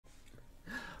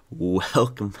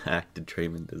Welcome back to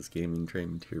Draemond as Gaming.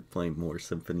 Draemond here playing more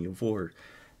Symphony of War.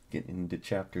 Getting into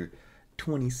chapter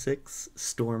 26,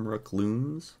 Stormrook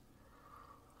Looms.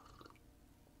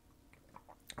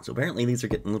 So apparently these are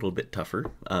getting a little bit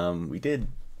tougher. We did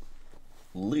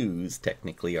lose,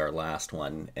 technically, our last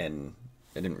one, and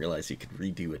I didn't realize you could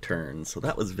redo a turn, so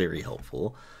that was very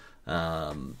helpful.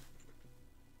 So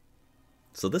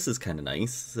this is kind of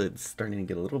nice. It's starting to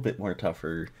get a little bit more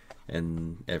tougher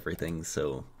and everything,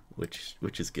 so which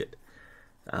is good.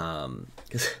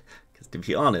 Because to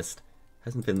be honest,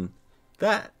 hasn't been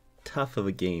that tough of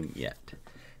a game yet.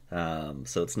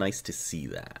 So it's nice to see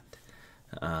that.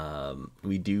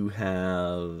 We do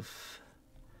have...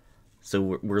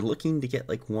 So we're looking to get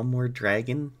like one more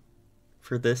dragon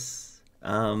for this,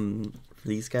 for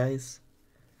these guys.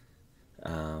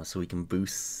 So we can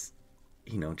boost,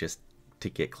 just to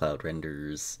get cloud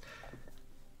renders,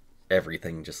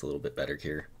 everything just a little bit better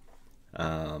here.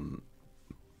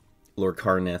 Lord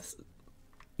Karneth,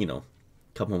 a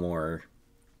couple more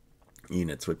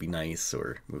units would be nice,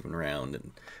 or moving around.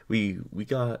 And we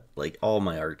got, like, all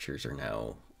my archers are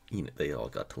now, they all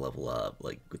got to level up.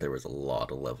 Like, there was a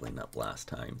lot of leveling up last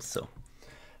time, so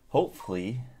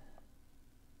hopefully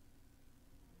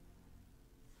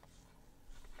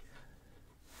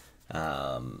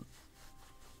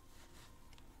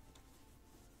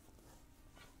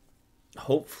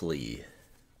hopefully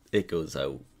it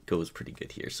goes pretty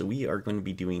good here. So we are going to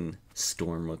be doing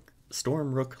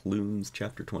Stormrook Looms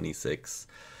chapter 26.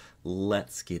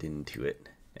 Let's get into it.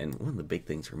 And one of the big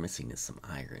things we're missing is some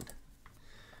iron.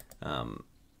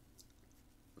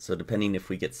 So depending if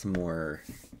we get some more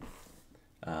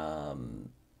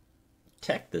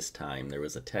tech this time, there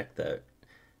was a tech that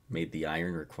made the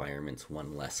iron requirements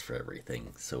one less for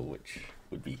everything, so which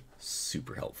would be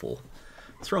super helpful.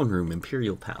 Throne room,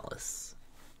 Imperial Palace.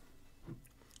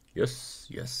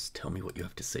 Yes, tell me what you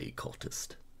have to say,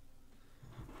 cultist.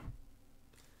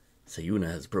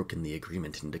 Sayuna has broken the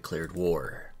agreement and declared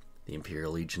war. The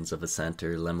Imperial legions of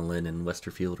Asanter, Lemelin, and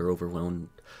Westerfield are overwhelmed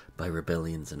by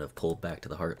rebellions and have pulled back to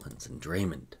the Heartlands. And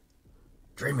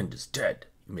Draemond is dead.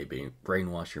 You may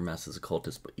brainwash your masses of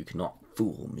cultists, but you cannot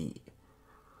fool me.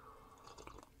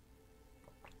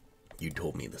 You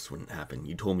told me this wouldn't happen.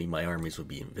 You told me my armies would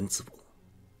be invincible.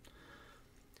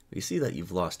 We see that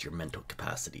you've lost your mental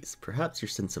capacities. Perhaps your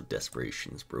sense of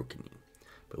desperation has broken you.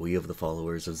 But we of the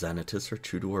followers of Xanatus are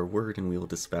true to our word, and we will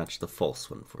dispatch the false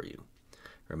one for you.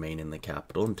 Remain in the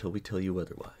capital until we tell you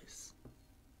otherwise.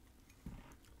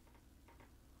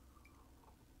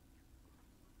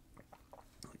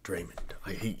 Draemond,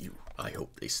 I hate you. I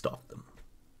hope they stop them.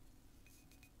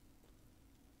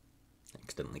 I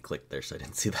accidentally clicked there, so I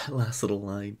didn't see that last little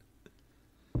line.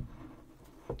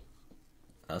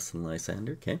 Us and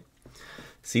Lysander, okay.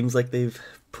 Seems like they've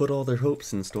put all their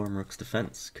hopes in Stormrook's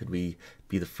defense. Could we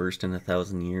be the first in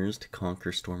 1,000 years to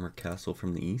conquer Stormrook Castle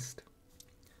from the east?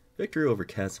 Victory over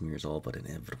Casimir is all but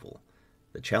inevitable.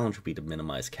 The challenge will be to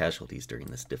minimize casualties during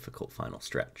this difficult final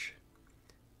stretch.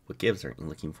 What gives? Aren't you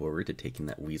looking forward to taking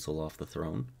that weasel off the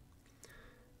throne?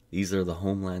 These are the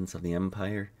homelands of the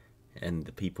Empire, and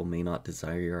the people may not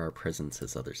desire our presence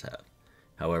as others have.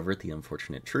 However, the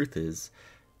unfortunate truth is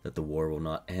that the war will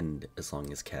not end as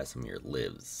long as Casimir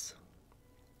lives.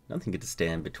 Nothing could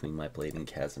stand between my blade and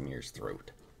Casimir's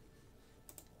throat.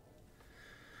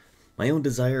 My own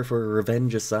desire for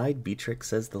revenge aside, Beatrix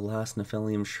says the last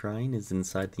Nephilim shrine is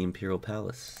inside the Imperial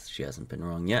Palace. She hasn't been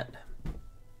wrong yet.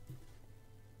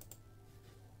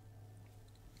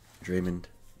 Draemond,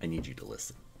 I need you to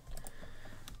listen.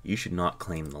 You should not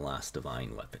claim the last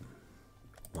divine weapon.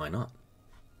 Why not?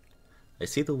 I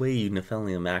see the way you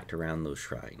Nephilim act around those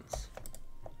shrines.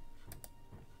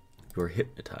 You are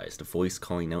hypnotized, a voice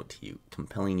calling out to you,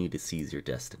 compelling you to seize your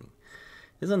destiny.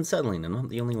 It is unsettling, and I'm not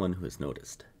the only one who has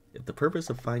noticed. If the purpose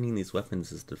of finding these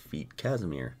weapons is to defeat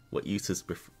Casimir, what use is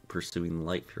pursuing the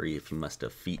Light Fury if you must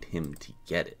defeat him to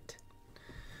get it?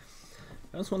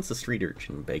 I was once a street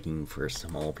urchin begging for a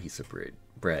small piece of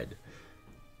bread.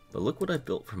 But look what I've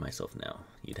built for myself now.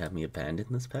 You'd have me abandon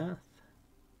this path?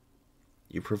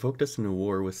 You provoked us into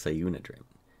war with Sayuna, Draemond,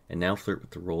 and now flirt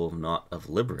with the role of not of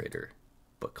liberator,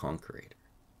 but conqueror.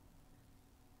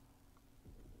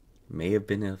 May have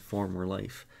been a former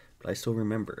life, but I still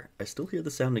remember. I still hear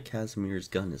the sound of Casimir's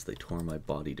gun as they tore my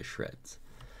body to shreds.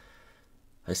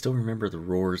 I still remember the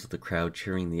roars of the crowd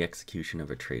cheering the execution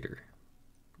of a traitor.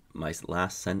 My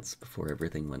last sense before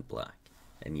everything went black.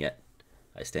 And yet,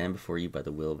 I stand before you by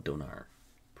the will of Donar.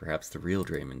 Perhaps the real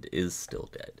Draemond is still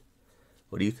dead.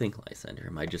 What do you think, Lysander?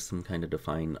 Am I just some kind of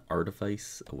divine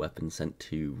artifice, a weapon sent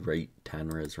to right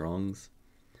Tanra's wrongs?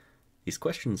 These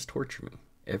questions torture me.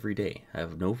 every day. I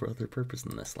have no other purpose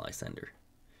than this, Lysander.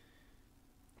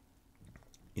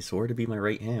 You swore to be my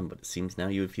right hand, but it seems now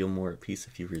you would feel more at peace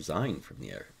if you resigned from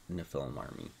the Nephilim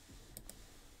army.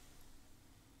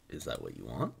 Is that what you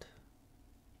want?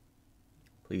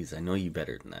 Please, I know you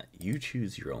better than that. You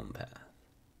choose your own path.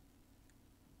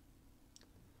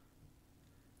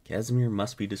 Casimir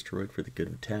must be destroyed for the good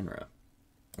of Tanra.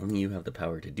 Only you have the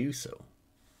power to do so.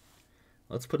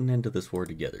 Let's put an end to this war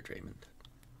together, Draemond.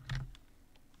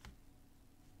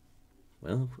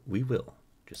 Well, we will.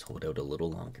 Just hold out a little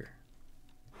longer.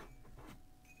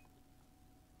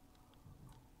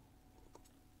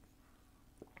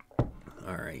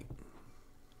 Alright.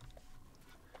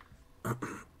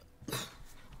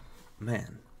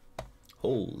 Man.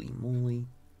 Holy moly.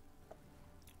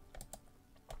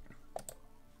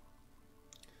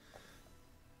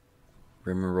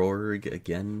 Rimmerorg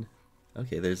again.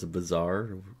 Okay, there's a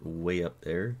bazaar way up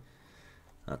there.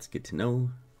 That's good to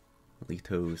know.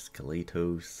 Litos,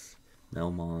 Kalatos,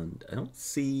 Melmond. I don't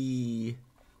see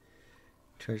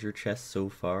treasure chests so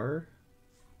far.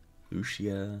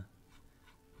 Lucia,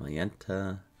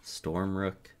 Mayenta,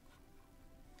 Stormrook.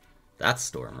 That's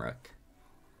Stormrook.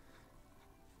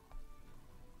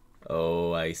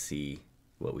 Oh, I see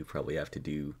what we probably have to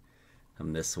do.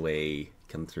 Come this way,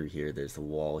 come through here. There's a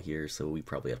wall here, so we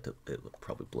probably have to, it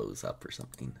probably blows up or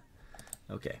something.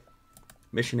 Okay.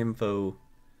 Mission info.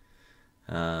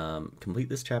 Complete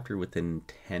this chapter within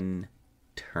 10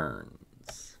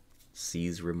 turns.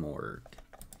 Seize Remorg.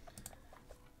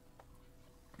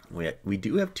 We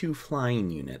do have 2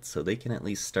 flying units, so they can at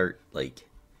least start, like,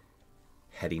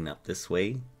 heading up this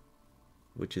way,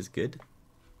 which is good.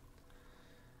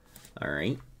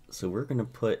 Alright, so we're going to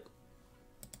put,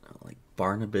 like,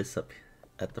 Barnabas up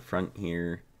at the front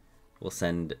here. We'll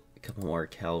send a couple more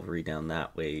cavalry down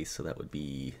that way, so that would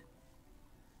be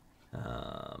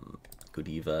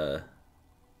Godiva,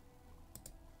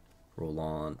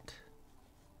 Roland,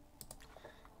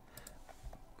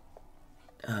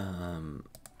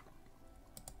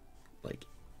 like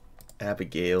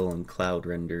Abigail and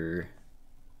Cloudrender,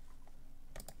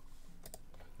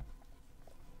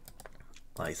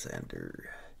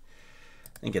 Lysander.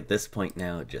 I think at this point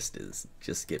now it just is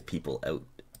just get people out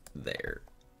there.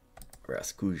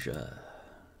 Raskuja,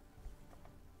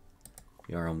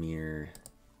 Yaromir,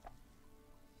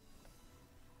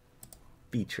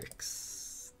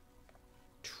 Beatrix.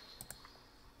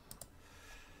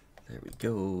 There we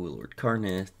go, Lord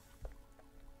Karnith,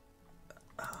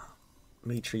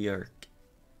 Matriarch,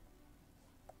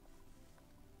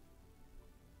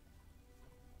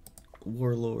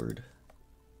 Warlord,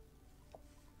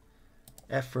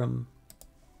 Ephraim,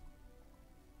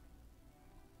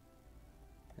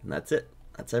 and that's it.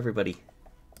 That's everybody.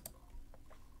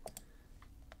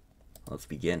 Let's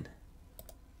begin.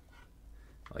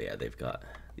 Oh yeah, they've got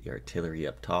the artillery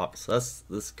up top, so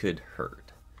this could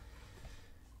hurt.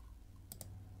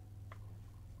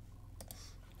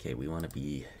 Okay, we want to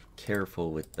be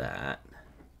careful with that.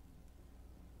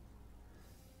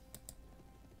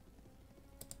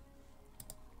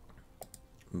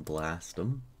 Blast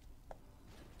them.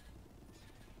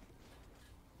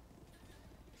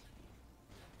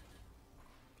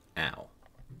 Ow.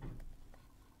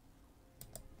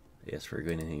 I guess we're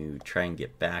going to try and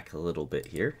get back a little bit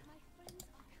here.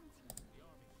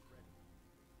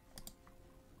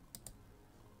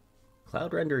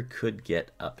 Cloudrender could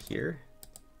get up here.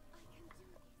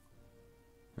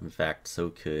 In fact,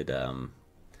 so could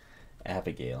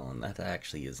Abigail, and that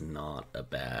actually is not a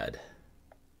bad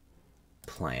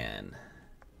plan.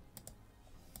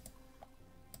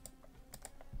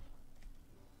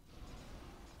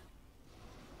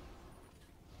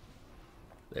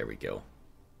 There we go.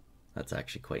 That's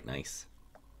actually quite nice.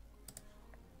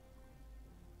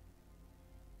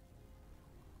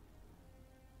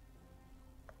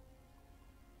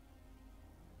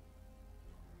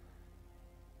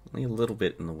 Only a little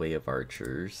bit in the way of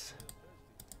archers.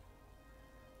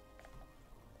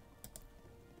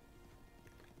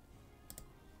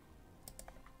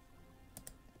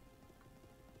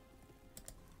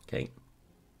 Okay.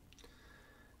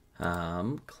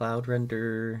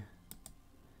 Cloudrender.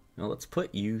 Now let's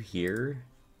put you here.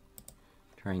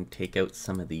 Try and take out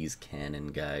some of these cannon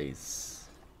guys.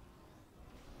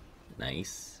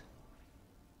 Nice.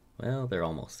 Well, they're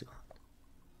almost gone.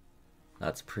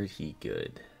 That's pretty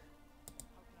good.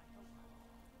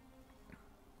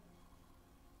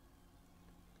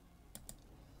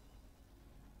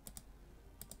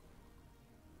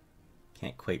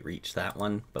 Can't quite reach that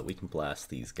one, but we can blast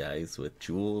these guys with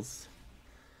jewels.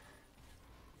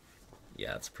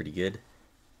 Yeah, it's pretty good,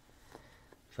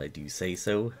 if I do say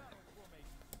so.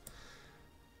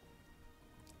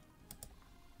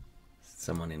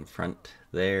 someone in front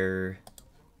there.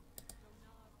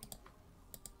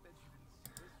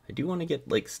 I do want to get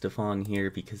like Stefan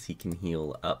here because he can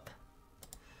heal up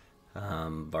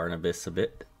Barnabas a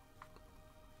bit.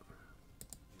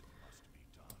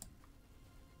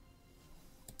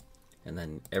 And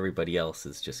then everybody else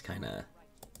is just kind of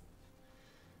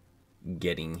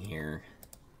getting here.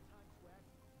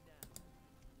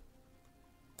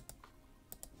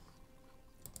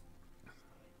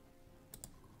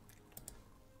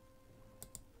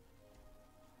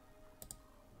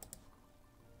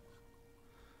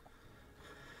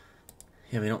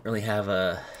 Yeah, we don't really have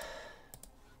a,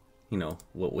 you know,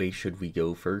 what way should we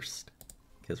go first?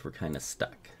 Because we're kind of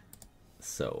stuck.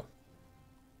 So.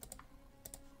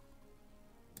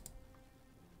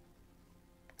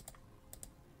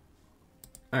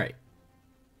 Alright.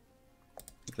 I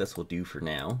think this will do for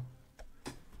now.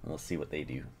 We'll see what they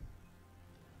do.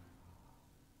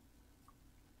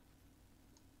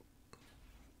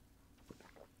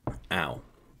 Ow.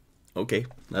 Okay,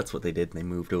 that's what they did. They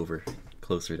moved over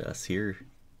closer to us here.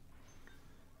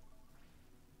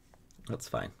 That's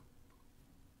fine.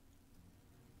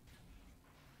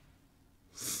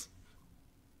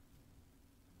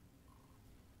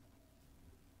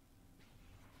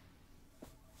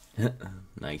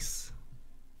 Nice.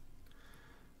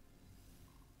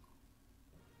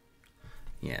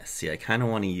 Yeah, see, I kind of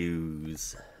want to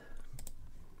use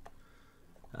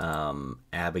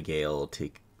Abigail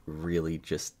to really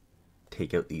just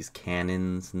take out these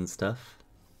cannons and stuff.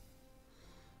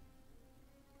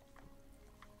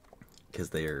 Because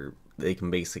they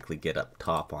can basically get up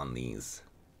top on these.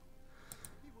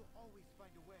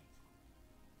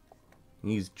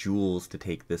 Use Jules to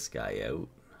take this guy out.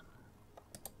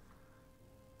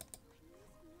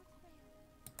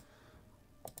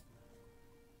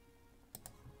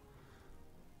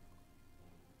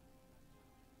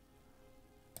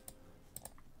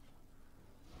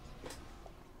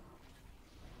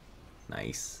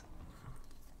 Nice.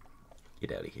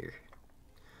 Get out of here.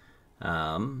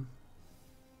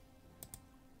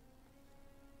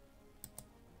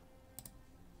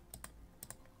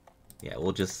 Yeah,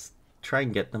 we'll just try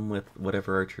and get them with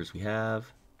whatever archers we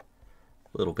have.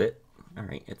 A little bit.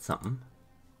 Alright, it's something.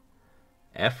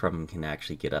 Ephraim can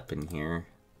actually get up in here.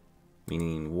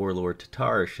 Meaning Warlord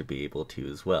Tatar should be able to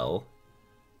as well.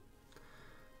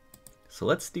 So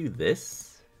let's do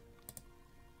this.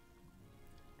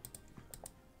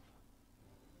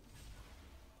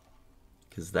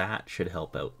 Because that should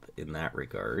help out in that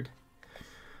regard.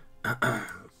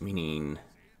 Meaning...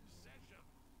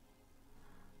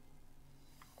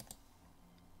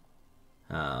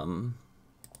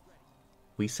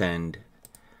 we send,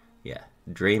 yeah,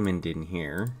 Draemond in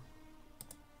here.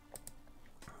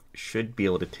 Should be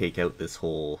able to take out this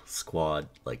whole squad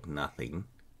like nothing.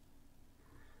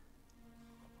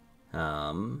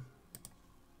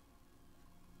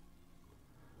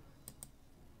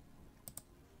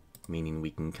 Meaning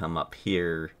we can come up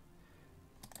here.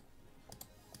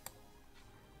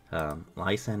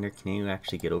 Lysander, can you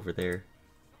actually get over there?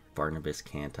 Barnabas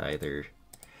can't either.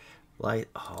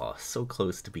 Oh, so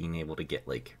close to being able to get,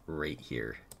 like, right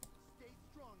here.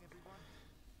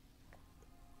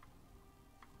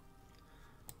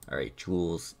 Alright,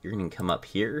 Jules, you're gonna come up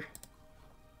here.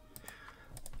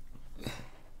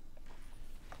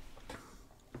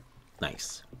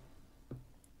 Nice.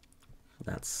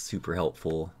 That's super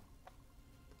helpful.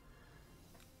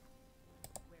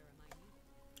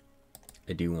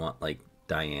 I do want, like,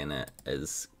 Diana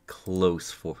as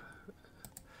close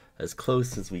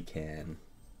as we can.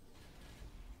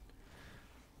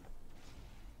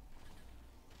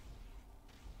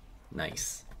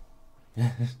 Nice.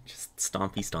 Just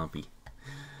stompy.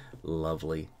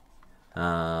 Lovely. We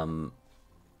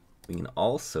can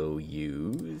also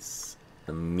use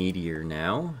the meteor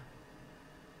now.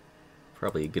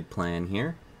 Probably a good plan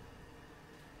here.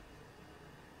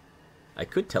 I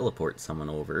could teleport someone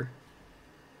over.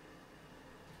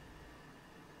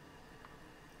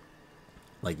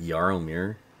 Like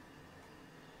Yaromir.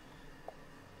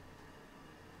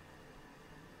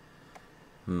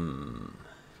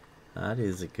 That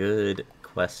is a good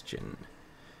question.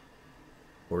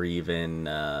 Or even,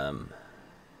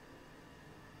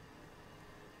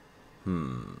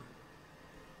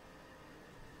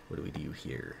 what do we do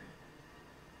here?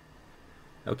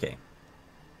 Okay.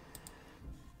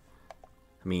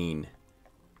 I mean,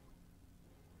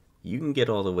 you can get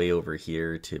all the way over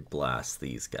here to blast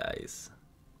these guys.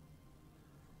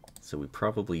 So we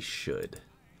probably should.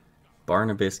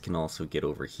 Barnabas can also get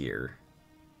over here.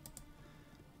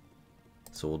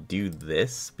 So we'll do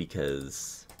this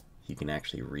because he can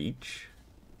actually reach.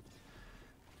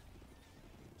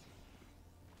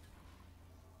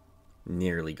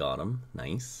 Nearly got him.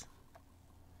 Nice.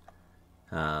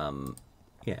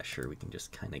 Yeah, sure, we can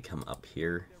just kind of come up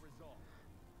here.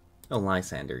 Oh,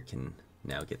 Lysander can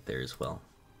now get there as well.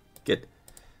 Good.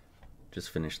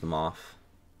 Just finish them off.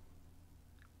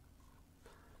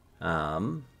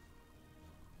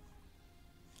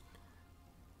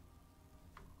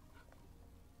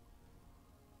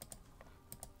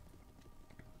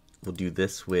 We'll do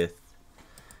this with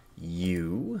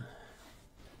you.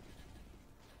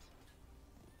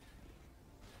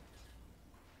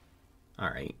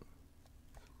 Alright.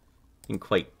 Didn't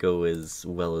quite go as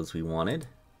well as we wanted.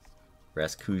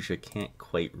 Raskuja can't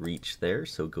quite reach there,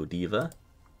 so Godiva,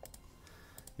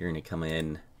 you're going to come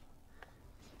in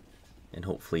and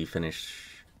hopefully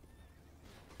finish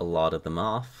a lot of them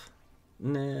off.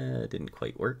 Nah, didn't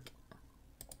quite work.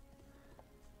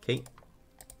 Okay,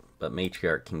 but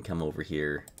Matriarch can come over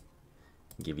here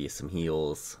and give you some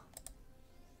heals.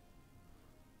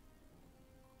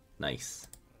 Nice.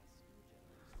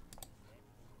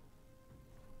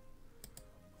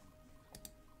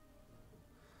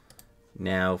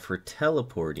 Now for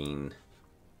teleporting,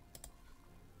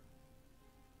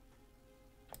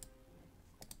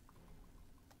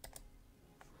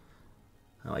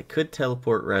 now I could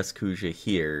teleport Raskuja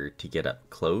here to get up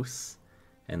close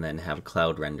and then have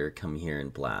Cloud Render come here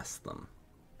and blast them.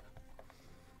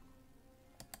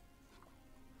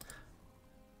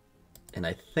 And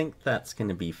I think that's going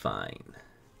to be fine.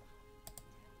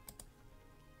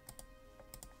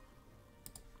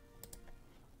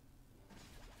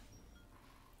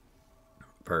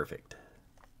 Perfect.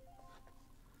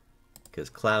 Because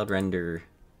Cloud Render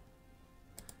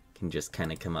can just kind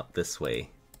of come up this way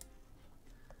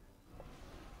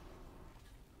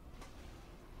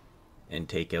and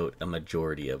take out a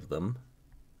majority of them,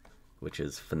 which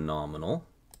is phenomenal.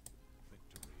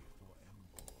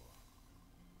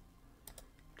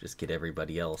 Just get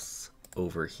everybody else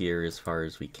over here as far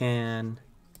as we can.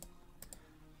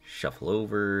 Shuffle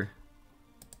over.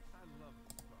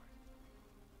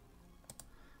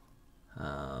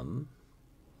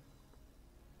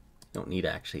 Don't need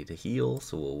actually to heal,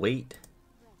 so we'll wait.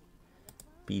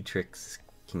 Beatrix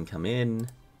can come in.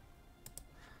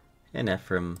 And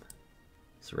Ephraim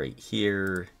is right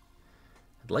here.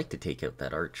 I'd like to take out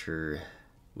that archer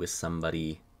with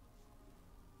somebody.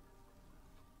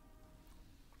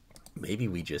 Maybe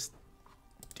we just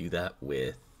do that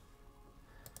with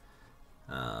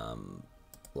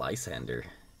Lysander.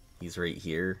 He's right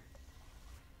here.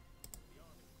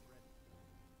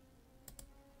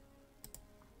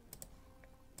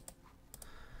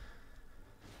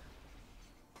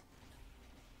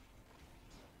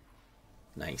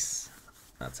 Nice.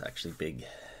 That's actually big.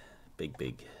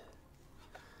 Big.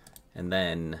 And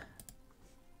then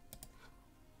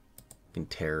you can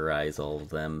terrorize all of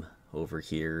them over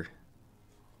here.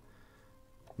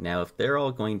 Now if they're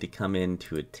all going to come in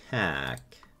to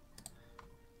attack,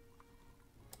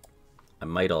 I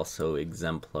might also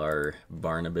exemplar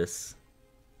Barnabas.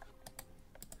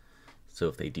 So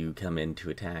if they do come in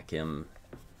to attack him,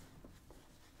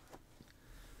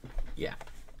 yeah,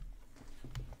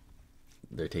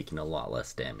 they're taking a lot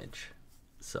less damage.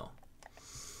 So,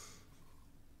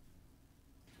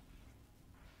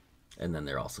 and then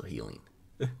they're also healing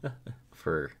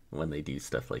for when they do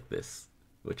stuff like this,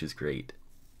 which is great.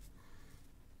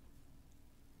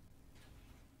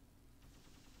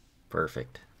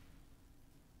 Perfect.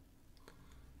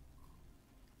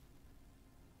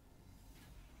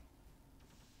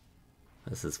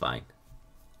 This is fine.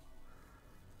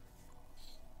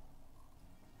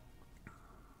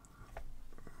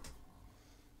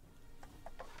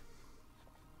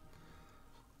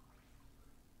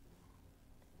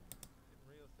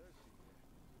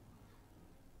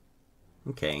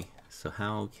 Okay, so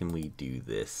how can we do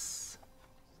this?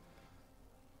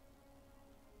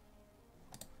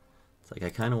 It's like I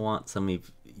kind of want some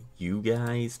of you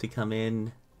guys to come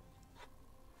in.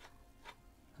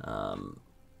 Don't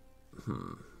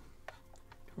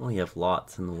really have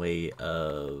lots in the way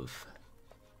of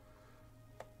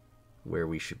where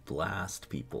we should blast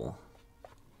people.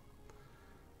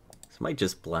 So I might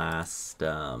just blast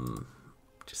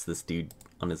just this dude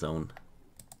on his own.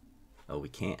 Oh, we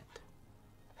can't.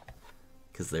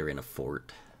 Because they're in a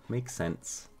fort. Makes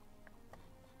sense.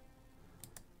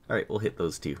 Alright, we'll hit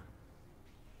those two.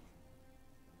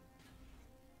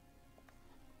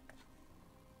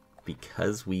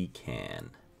 Because we can.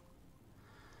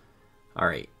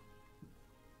 Alright.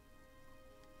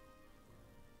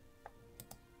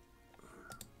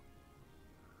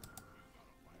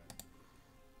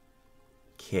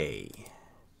 Okay.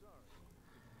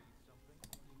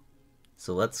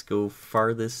 So let's go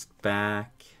farthest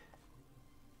back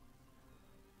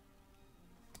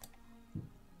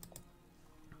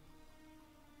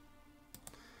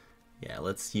Yeah,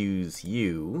 let's use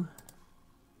you.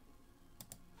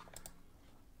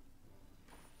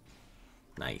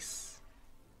 Nice.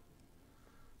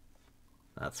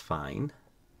 That's fine.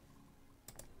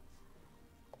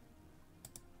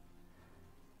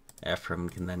 Ephraim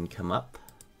can then come up.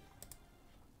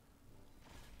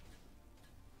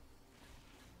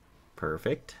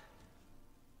 Perfect.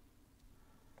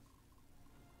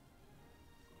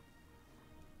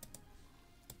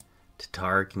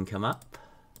 Tatar can come up.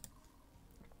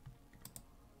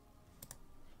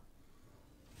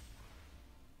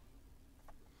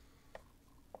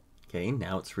 Okay,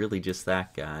 now it's really just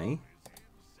that guy.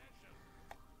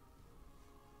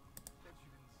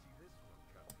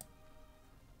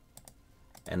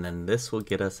 And then this will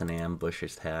get us an ambush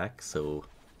attack, so...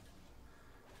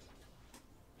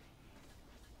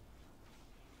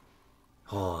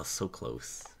 Oh, so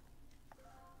close.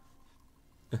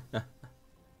 Okay,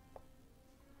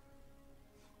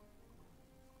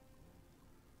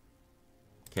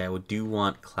 I do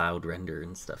want Cloud Render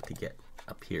and stuff to get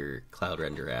up here. Cloud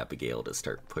Render Abigail to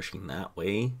start pushing that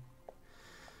way.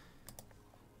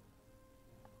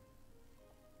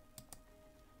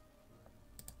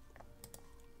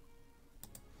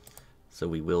 So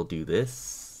we will do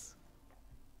this.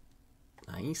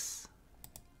 Nice.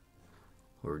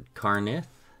 Lord Carnith.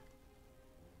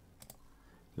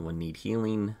 Anyone need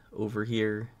healing over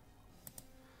here?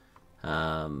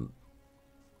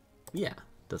 Yeah,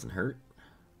 doesn't hurt.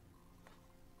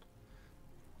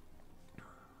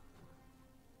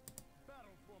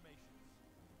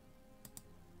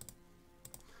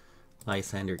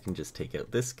 Lysander can just take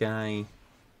out this guy.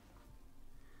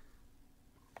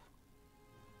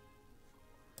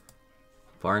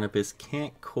 Barnabas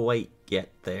can't quite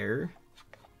get there.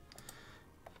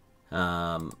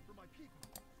 I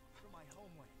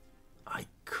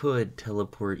could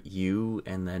teleport you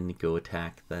and then go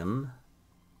attack them.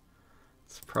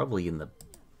 It's probably in the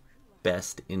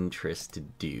best interest to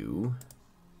do.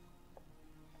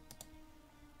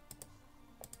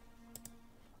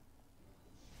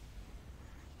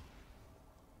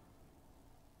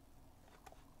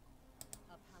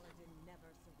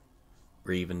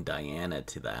 Or even Diana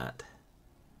to that.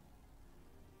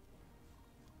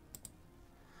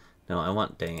 No, I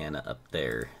want Diana up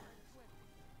there.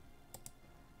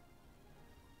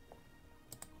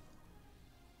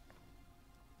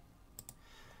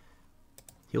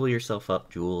 Heal yourself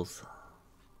up, Jules.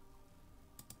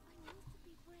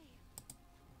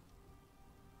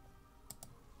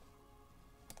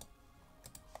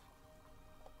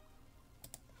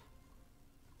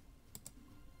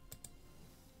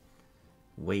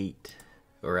 Wait,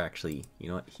 or actually, you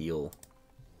know what, heal.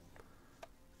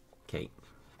 Okay.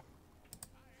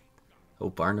 Oh,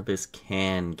 Barnabas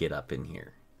can get up in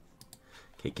here.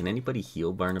 Okay, can anybody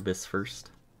heal Barnabas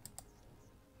first?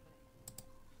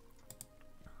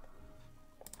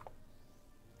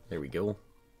 There we go.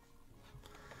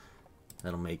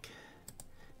 That'll make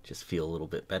just feel a little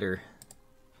bit better.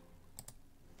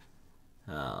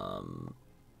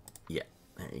 Yeah,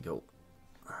 there you go.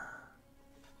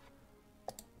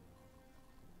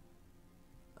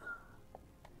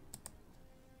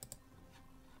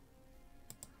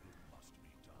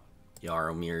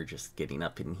 Yaromir just getting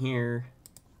up in here.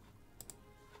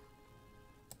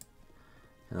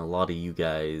 And a lot of you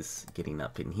guys getting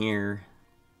up in here.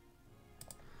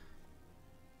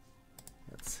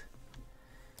 That's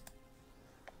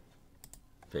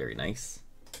very nice.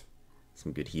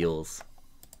 Some good heals.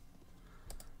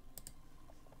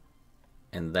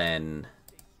 And then...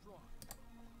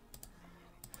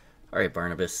 Alright,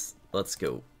 Barnabas, let's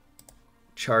go.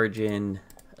 Charge in,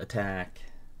 attack.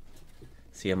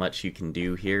 See how much you can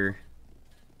do here.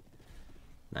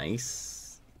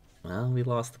 Nice. Well, we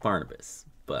lost the Barnabas,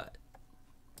 but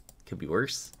could be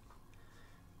worse.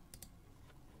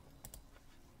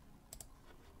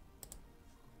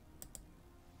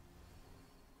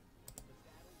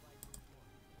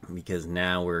 Because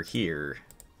now we're here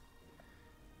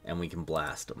and we can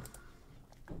blast them.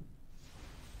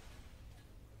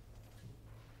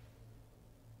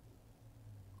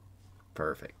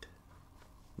 Perfect.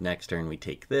 Next turn we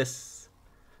take this.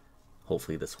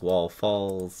 Hopefully this wall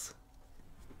falls.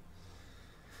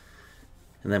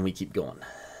 And then we keep going.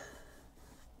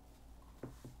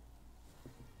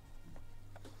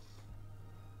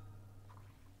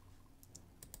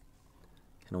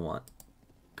 Kinda want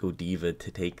Godiva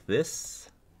to take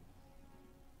this.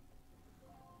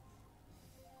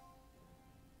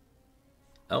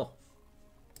 Oh.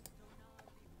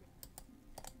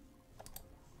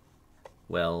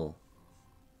 Well,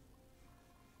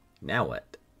 now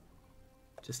what?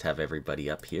 Just have everybody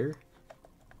up here.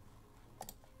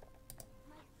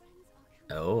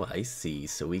 Oh, I see.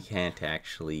 So we can't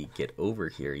actually get over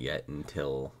here yet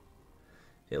until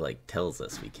it, like, tells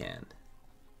us we can.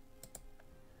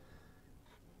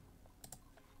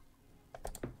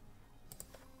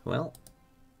 Well,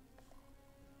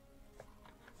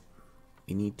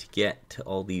 we need to get to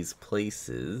all these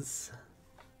places.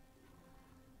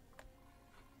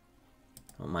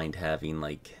 I don't mind having,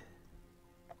 like...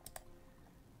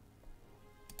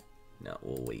 No,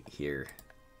 we'll wait here.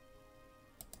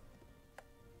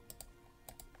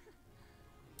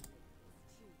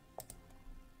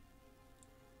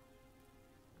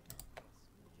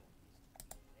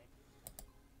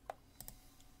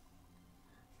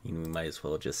 We might as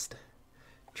well just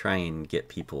try and get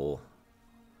people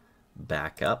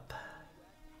back up.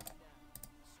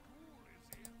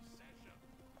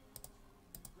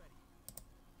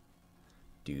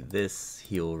 Do this,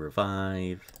 heal,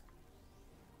 revive.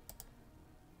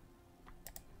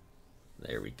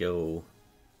 There we go.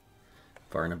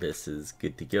 Barnabas is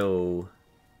good to go.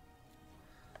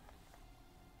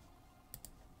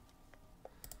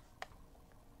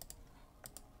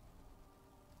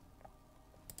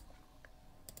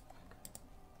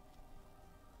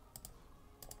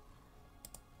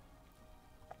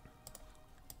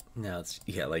 Now it's,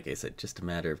 yeah, like I said, just a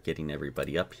matter of getting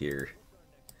everybody up here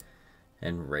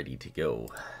and ready to go.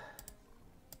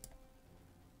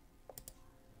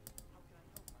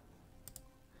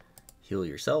 Heal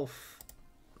yourself.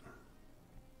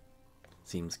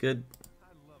 Seems good.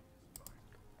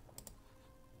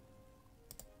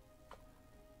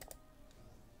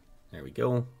 There we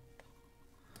go.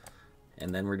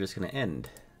 And then we're just going to end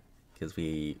because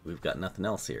we've got nothing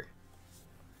else here.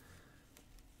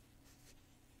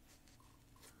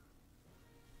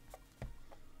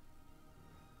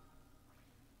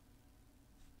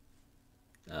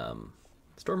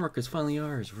 Stormrook is finally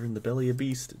ours. We're in the belly of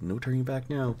beast. No turning back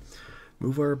now.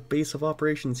 Move our base of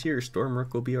operations here.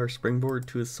 Stormrook will be our springboard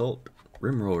to assault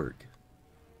Rimrourg.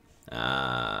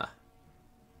 Ah.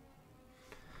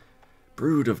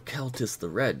 Brood of Keltis the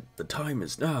Red, the time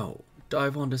is now.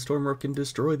 Dive onto Stormrook and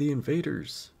destroy the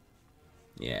invaders.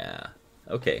 Yeah.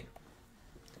 Okay.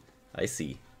 I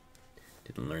see.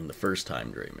 Didn't learn the first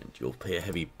time, Draemond. You'll pay a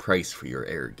heavy price for your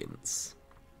arrogance.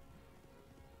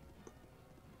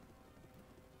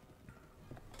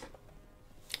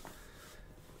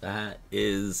 That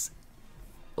is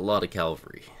a lot of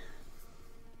cavalry.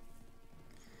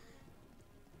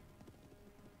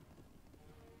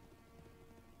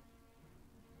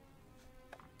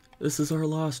 This is our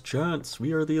last chance.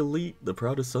 We are the elite, the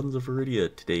proudest sons of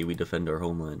Viridia. Today we defend our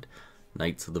homeland.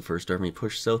 Knights of the First Army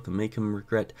push south and make him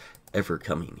regret ever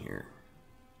coming here.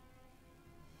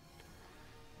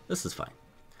 This is fine.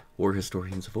 War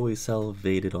historians have always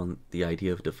salivated on the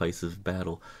idea of divisive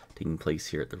battle taking place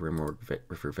here at the Rimrourg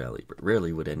River Valley, but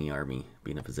rarely would any army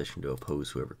be in a position to oppose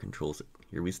whoever controls it.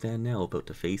 Here we stand now, about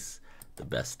to face the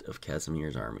best of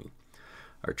Casimir's army.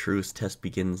 Our truest test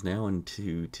begins now, and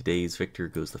to today's victor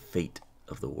goes the fate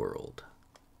of the world.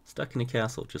 Stuck in a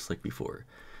castle, just like before.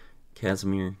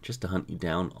 Casimir, just to hunt you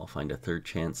down, I'll find a third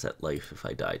chance at life if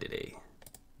I die today.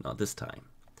 Not this time.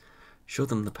 Show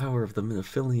them the power of the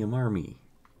Nephilim army.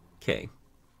 Okay.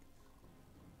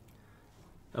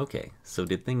 Okay, so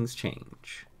did things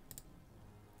change?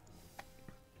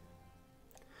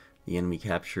 The enemy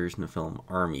captures Nephilim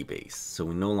army base, so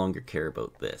we no longer care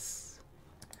about this.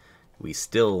 We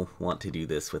still want to do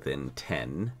this within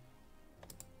 10.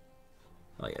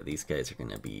 Oh yeah, these guys are going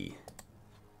to be...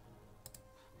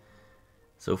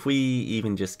 So if we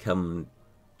even just come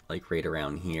like right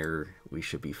around here, we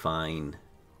should be fine.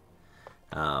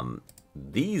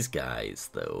 These guys,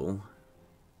 though...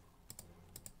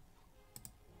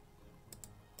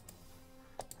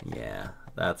 Yeah,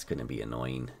 that's going to be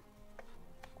annoying.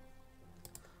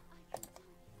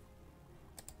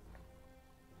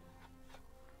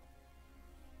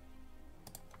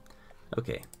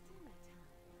 Okay.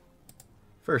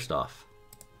 First off,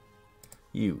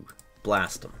 you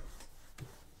blast them.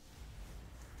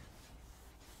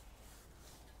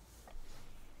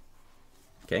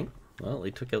 Okay, well,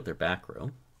 they took out their back row,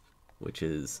 which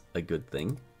is a good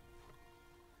thing.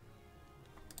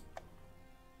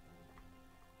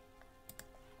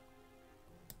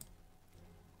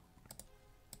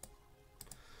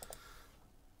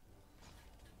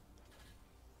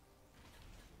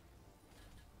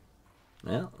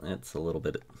 Well, it's a little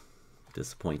bit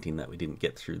disappointing that we didn't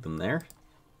get through them there.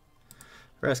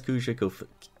 Raskuja, go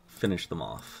finish them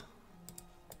off.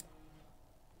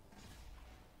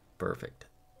 Perfect.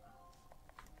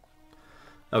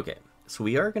 Okay, so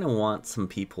we are going to want some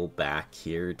people back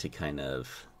here to kind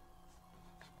of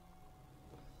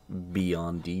be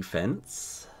on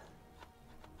defense.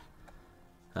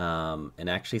 And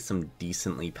actually some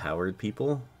decently powered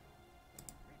people.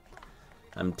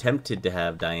 I'm tempted to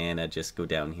have Diana just go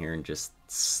down here and just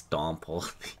stomp all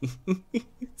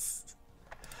these.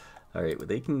 Alright, well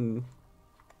they can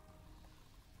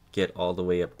get all the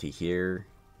way up to here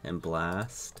and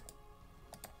blast.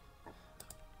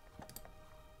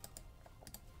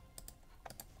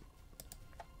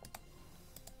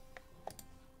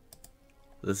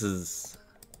 This is...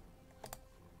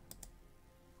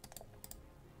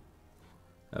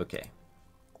 okay.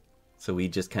 So we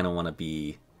just kind of want to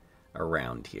be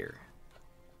around here.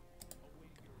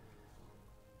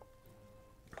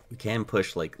 We can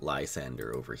push like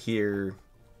Lysander over here.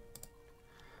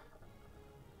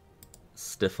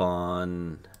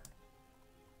 Stefan.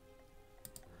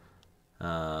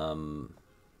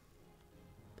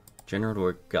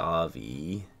 General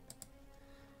Gavi.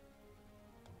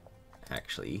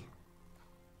 Actually,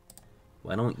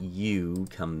 why don't you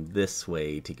come this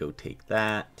way to go take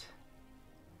that?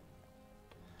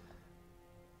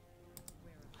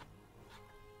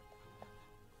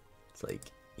 It's like,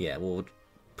 yeah, we'll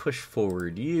push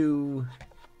forward you.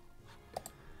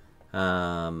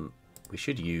 We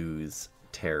should use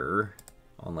terror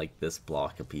on like this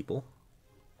block of people.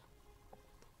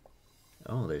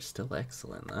 Oh, they're still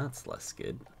excellent. That's less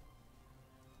good.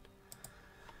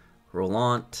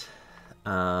 Roland.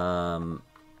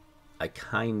 I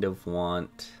kind of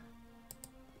want...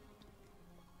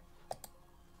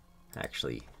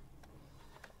 actually...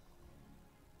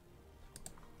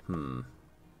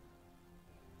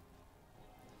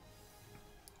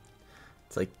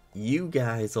 It's like, you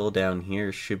guys all down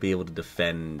here should be able to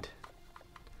defend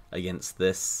against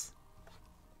this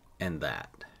and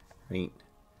that, right?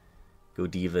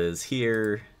 Godiva is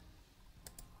here.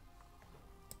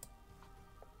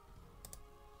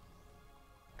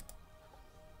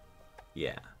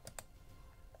 Yeah.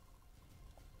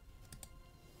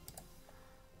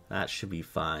 That should be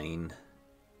fine.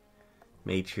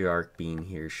 Matriarch being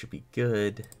here should be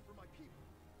good.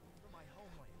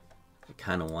 I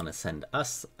kind of want to send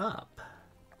us up.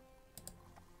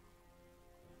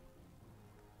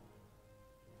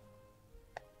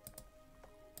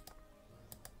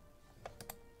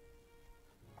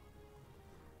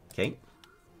 Okay.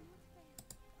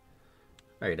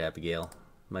 Alright, Abigail.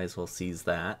 Might as well seize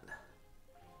that.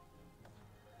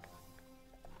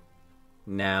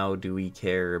 Now, do we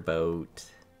care about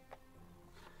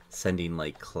sending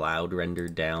like cloud render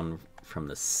down from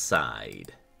the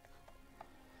side?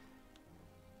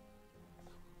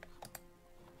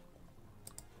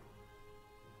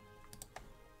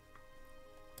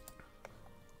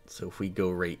 So if we go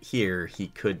right here, he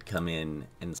could come in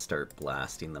and start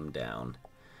blasting them down.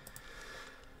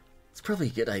 It's probably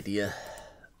a good idea.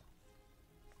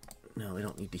 No, we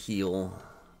don't need to heal.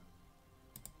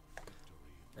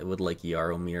 I would like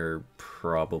Jaromir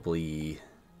probably...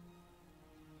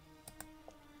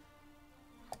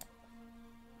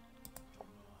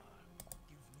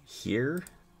 here.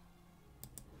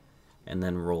 And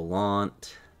then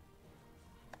Roland.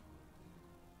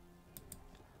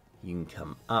 You can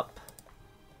come up.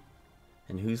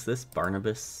 And who's this?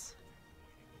 Barnabas?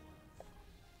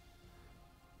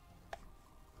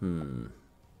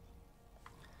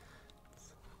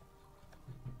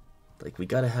 Like, we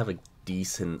gotta have a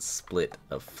decent split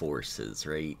of forces,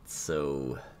 right?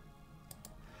 So...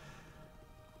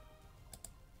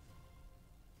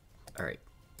 alright.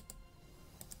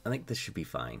 I think this should be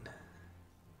fine.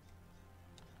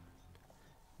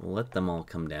 We'll let them all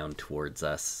come down towards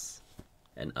us.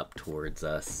 And up towards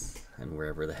us. And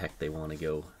wherever the heck they want to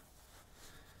go.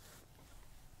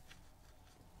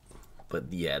 But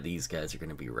yeah, these guys are going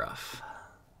to be rough.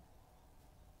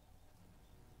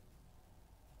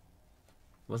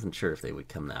 Wasn't sure if they would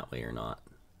come that way or not.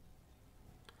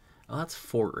 Oh, that's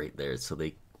fort right there, so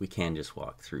we can just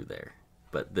walk through there.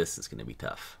 But this is going to be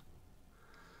tough.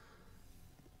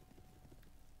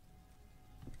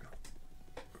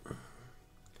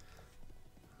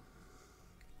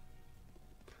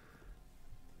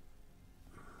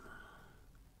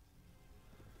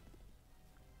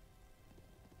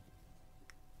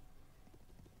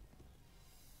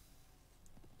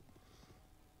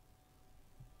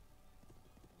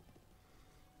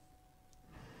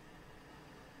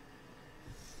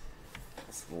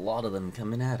 A lot of them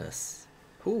coming at us.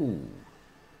 Ooh.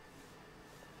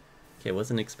 Okay,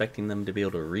 wasn't expecting them to be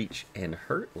able to reach and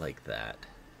hurt like that.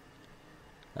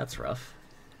 That's rough.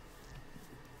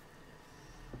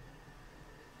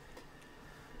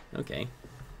 Okay.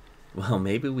 Well,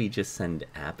 maybe we just send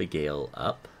Abigail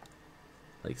up.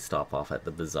 Like, stop off at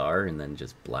the bazaar and then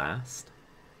just blast.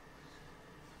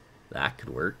 That could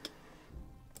work.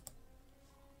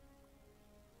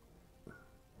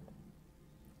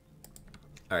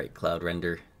 Alright, Cloud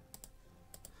Render.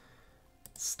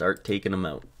 Start taking them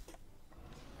out.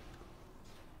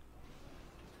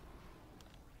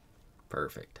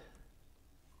 Perfect.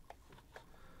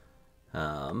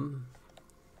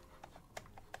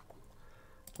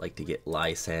 Like to get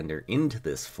Lysander into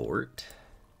this fort.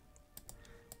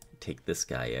 Take this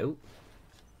guy out.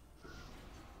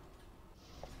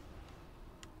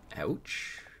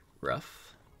 Ouch.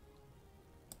 Rough.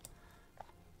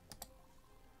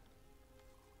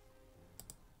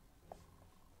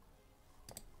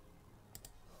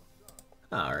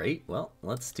 Alright, well,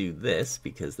 let's do this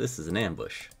because this is an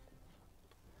ambush.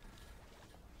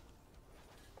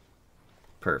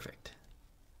 Perfect.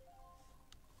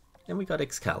 And we got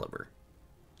Excalibur.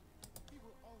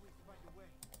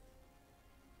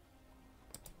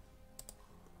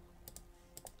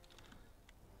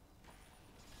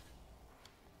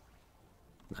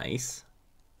 Nice.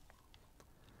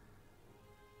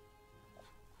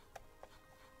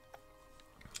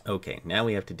 Okay, now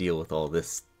we have to deal with all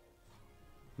this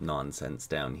nonsense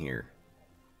down here.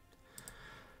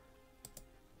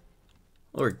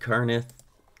 Lord Karnith,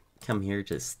 come here,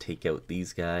 just take out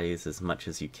these guys as much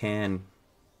as you can.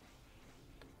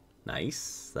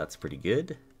 Nice, that's pretty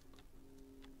good.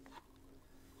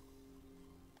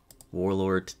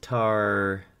 Warlord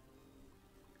Tatar,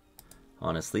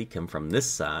 honestly, come from this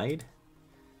side.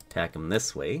 Attack him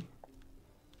this way.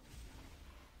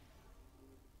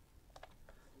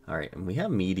 Alright, and we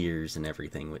have meteors and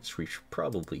everything, which we should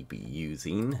probably be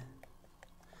using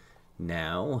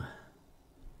now.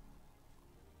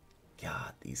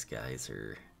 God, these guys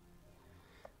are...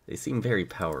 they seem very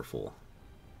powerful.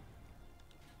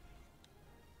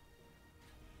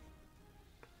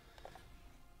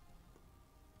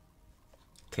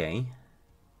 Okay.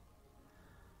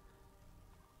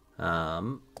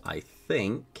 I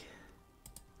think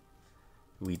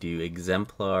we do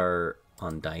Exemplar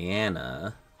on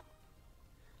Diana.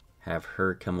 Have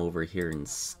her come over here and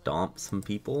stomp some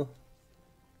people.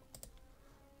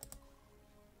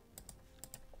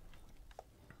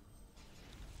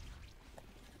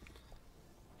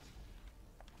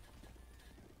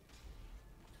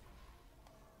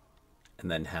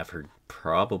 And then have her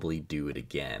probably do it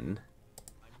again.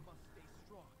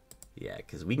 Yeah,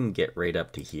 because we can get right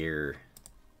up to here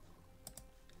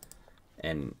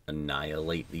and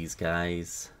annihilate these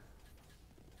guys.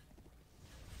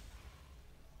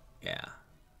 Yeah,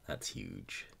 that's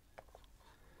huge.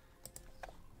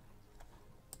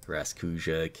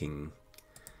 Raskuja can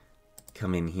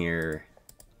come in here,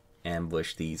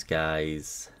 ambush these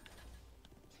guys.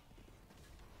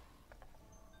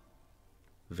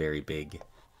 Very big.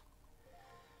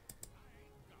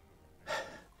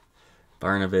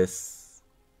 Barnabas.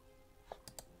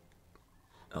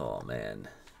 Oh, man.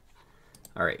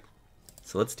 Alright.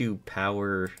 So let's do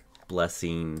Power,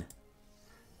 Blessing,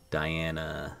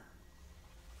 Diana.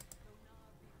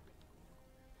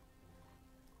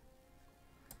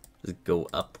 Just go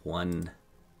up one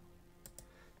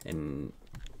and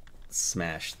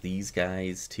smash these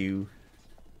guys too.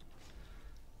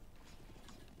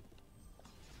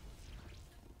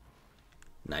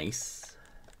 Nice.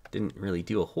 Didn't really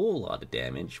do a whole lot of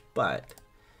damage, but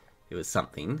it was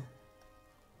something.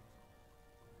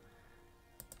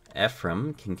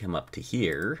 Ephraim can come up to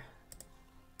here,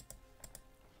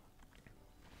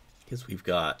 because we've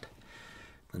got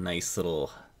a nice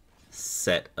little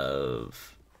set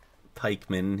of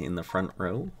pikemen in the front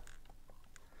row.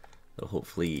 They'll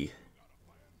hopefully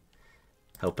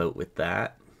help out with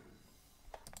that.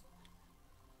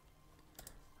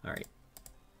 Alright.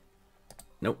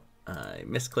 Nope, I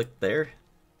misclicked there.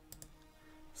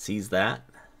 Sees that.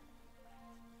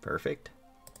 Perfect.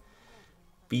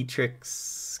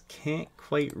 Beatrix can't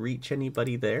quite reach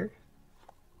anybody there.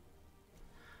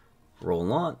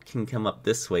 Roland can come up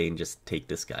this way and just take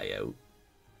this guy out.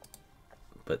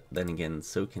 But then again,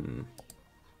 so can...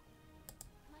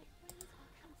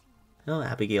 no,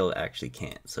 Abigail actually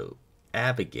can't. So,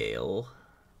 Abigail...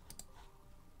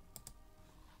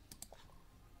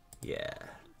 yeah.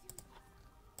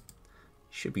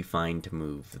 Should be fine to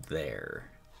move there.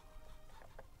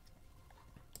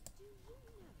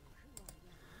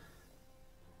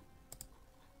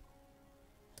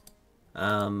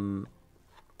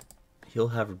 He'll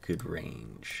have a good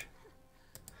range.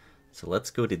 So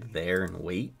let's go to there and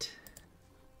wait.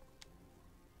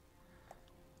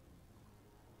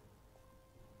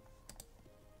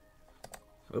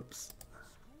 Oops.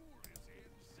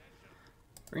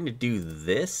 We're going to do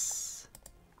this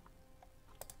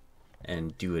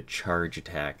and do a charge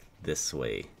attack this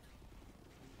way.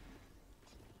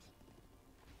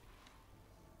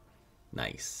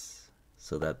 Nice.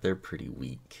 So that they're pretty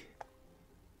weak.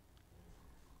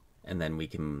 And then we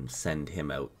can send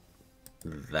him out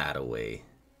that away.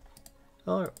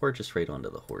 Or just right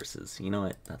onto the horses. You know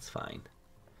what? That's fine.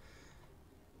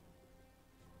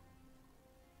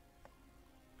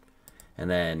 And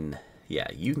then, yeah,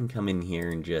 you can come in here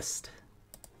and just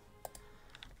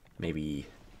maybe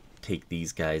take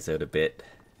these guys out a bit.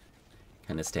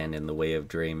 Kind of stand in the way of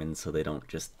Draemond so they don't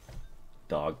just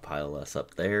dogpile us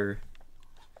up there.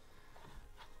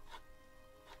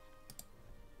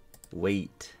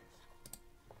 Weight.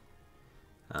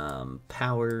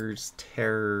 Powers,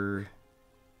 terror.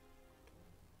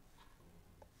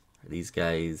 These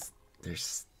guys, they're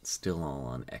still all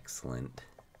on excellent.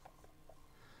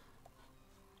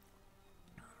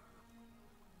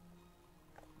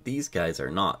 These guys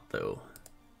are not, though.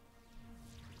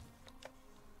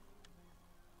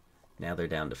 Now they're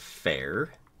down to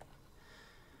fair.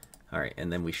 Alright,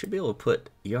 and then we should be able to put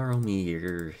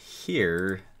Jaromir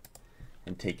here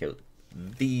and take out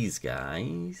these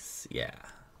guys. Yeah,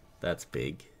 that's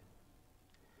big.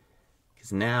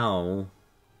 Because now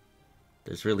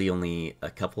there's really only a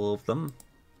couple of them.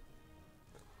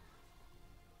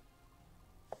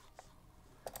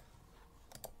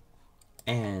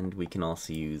 And we can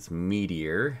also use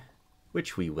Meteor,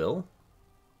 which we will.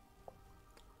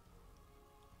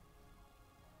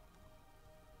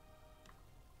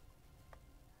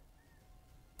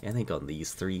 I think on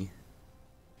these three.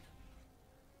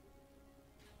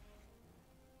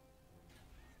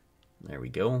 There we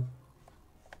go.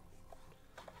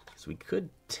 So we could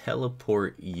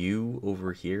teleport you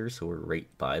over here so we're right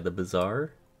by the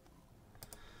bazaar.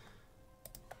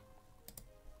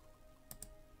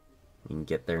 We can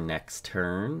get there next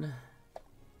turn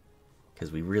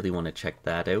because we really want to check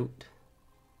that out.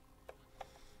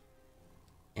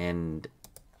 And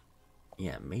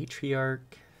yeah, Matriarch.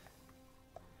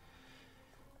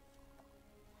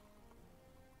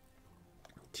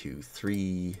 2,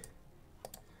 3.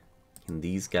 Can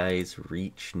these guys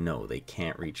reach? No, they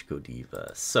can't reach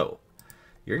Godiva. So,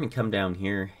 you're going to come down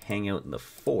here, hang out in the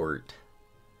fort,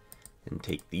 and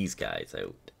take these guys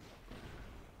out.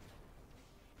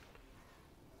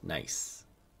 Nice.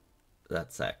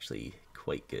 That's actually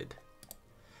quite good.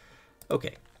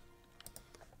 Okay.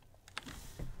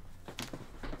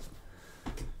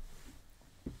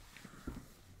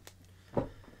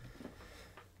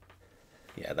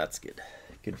 Yeah, that's good.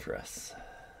 Good for us.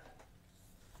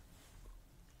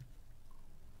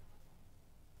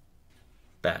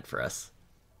 Bad for us.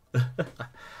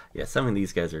 Yeah, some of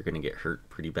these guys are going to get hurt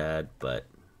pretty bad, but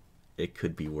it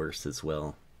could be worse as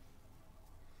well.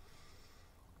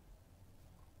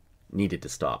 Needed to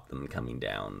stop them coming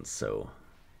down, so...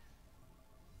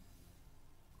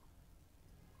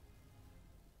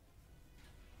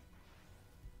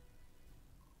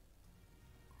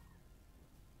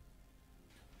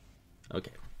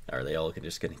 Okay. Are they all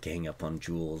just going to gang up on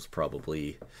Jules?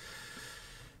 Probably.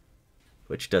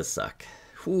 Which does suck.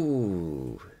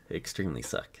 Ooh, extremely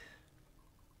suck.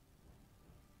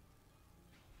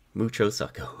 Mucho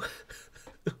sucko.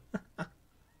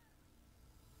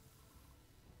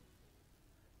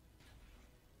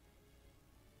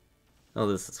 Oh,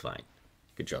 this is fine.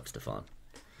 Good job, Stefan.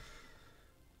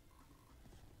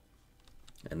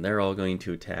 And they're all going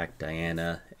to attack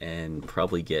Diana and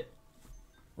probably get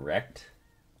wrecked.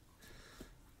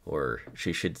 Or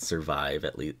she should survive,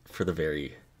 at least for the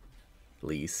very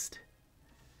least.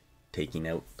 Taking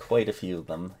out quite a few of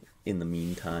them in the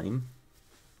meantime.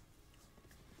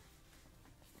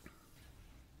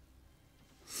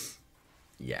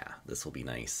 Yeah, this will be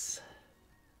nice.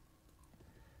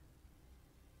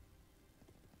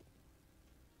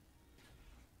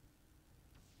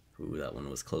 Ooh, that one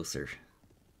was closer.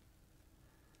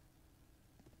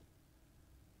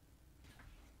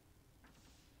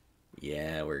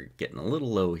 Yeah, we're getting a little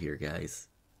low here, guys.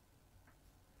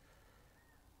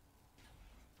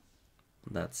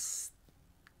 That's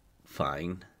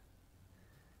fine.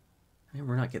 And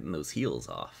we're not getting those heals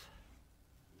off.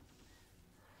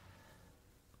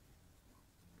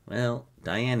 Well,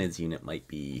 Diana's unit might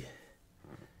be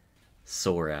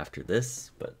sore after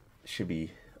this, but should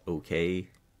be okay.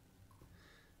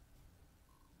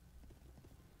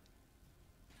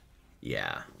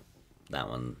 Yeah, that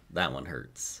one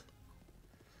hurts.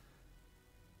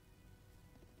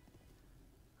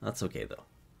 That's okay though.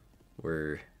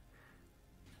 We're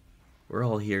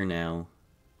all here now.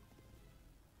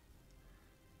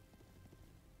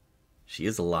 She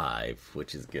is alive,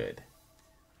 which is good.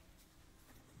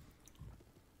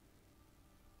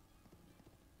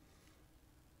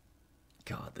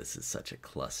 God, this is such a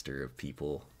cluster of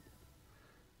people.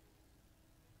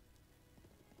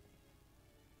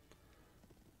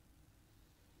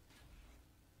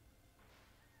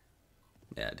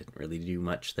 Yeah, it didn't really do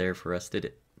much there for us, did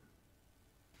it?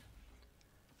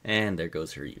 And there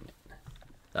goes her unit.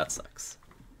 That sucks.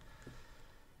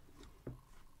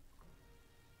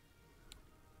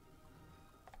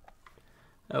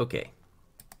 Okay.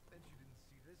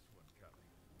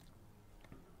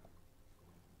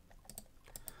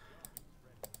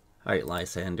 Alright,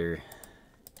 Lysander.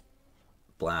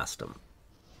 Blast him.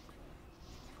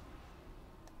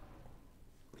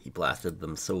 He blasted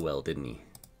them so well, didn't he?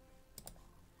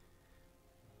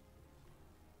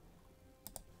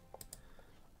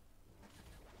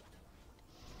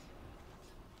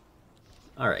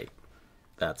 Alright,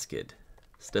 that's good.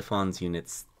 Stefan's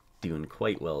unit's doing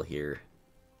quite well here.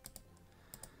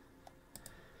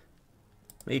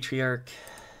 Matriarch,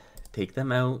 take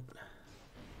them out.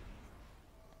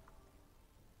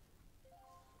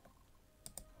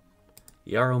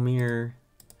 Yaromir,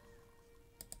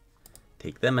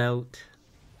 take them out.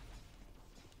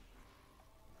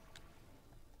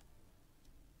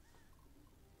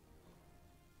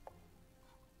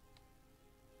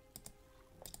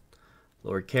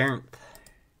 Lord Carinth,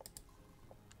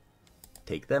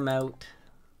 take them out.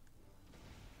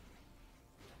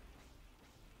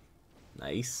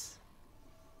 Nice.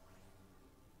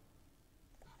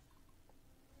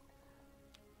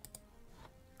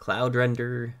 Cloud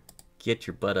Render, get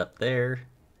your butt up there.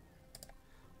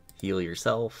 Heal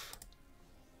yourself.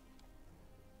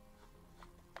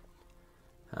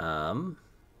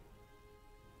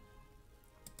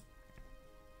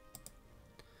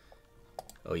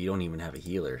 Oh, you don't even have a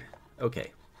healer.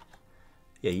 Okay.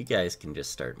 Yeah, you guys can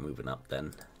just start moving up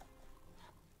then.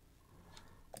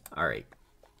 Alright.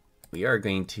 We are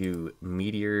going to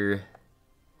meteor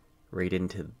right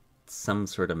into some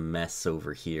sort of mess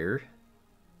over here.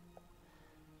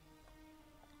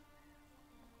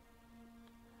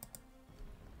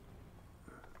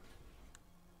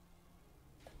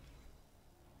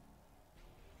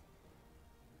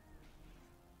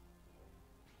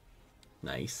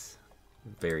 Nice.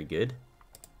 Very good.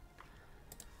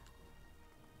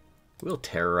 We'll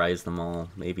terrorize them all.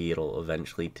 Maybe it'll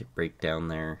eventually break down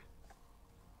their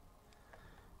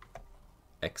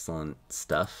excellent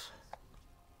stuff.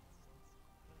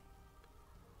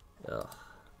 Ugh,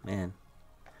 man.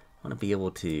 I want to be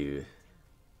able to...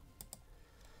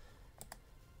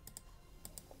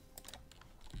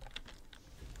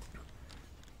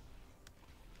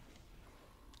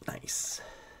 Nice.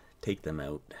 Take them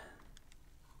out.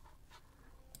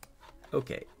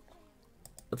 Okay.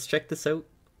 Let's check this out.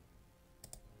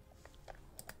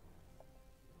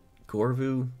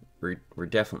 Gorvu, we're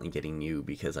definitely getting you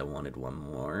because I wanted one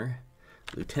more.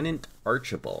 Lieutenant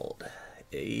Archibald,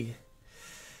 a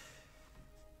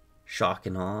shock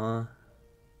and awe.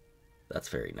 That's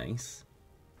very nice.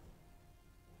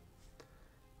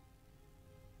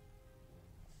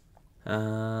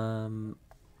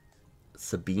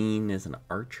 Sabine is an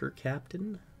archer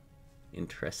captain.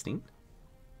 Interesting.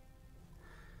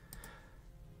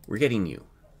 We're getting you.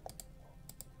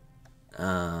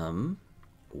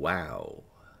 Wow.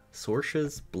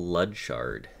 Sorsha's Blood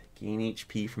Shard. Gain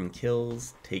HP from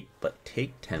kills, take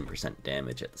 10%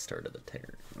 damage at the start of the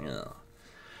turn. Ugh.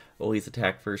 Always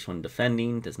attack first when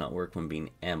defending, does not work when being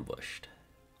ambushed.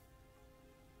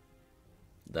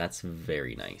 That's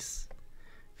very nice.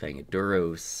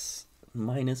 Fangaduros,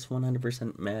 minus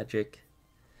 100% magic,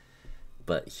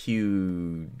 but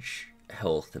huge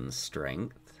health and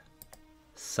strength.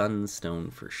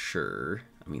 Sunstone for sure.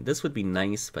 I mean, this would be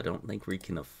nice, but I don't think we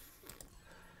can...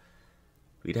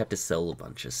 We'd have to sell a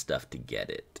bunch of stuff to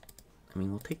get it. I mean,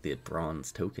 we'll take the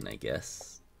bronze token, I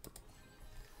guess.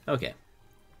 Okay.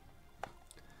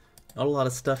 Not a lot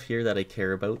of stuff here that I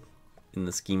care about in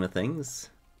the scheme of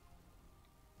things.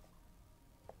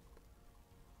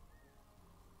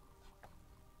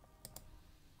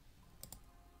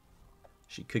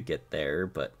 She could get there,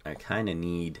 but I kind of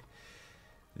need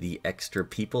the extra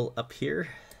people up here.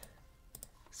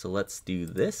 So let's do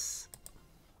this.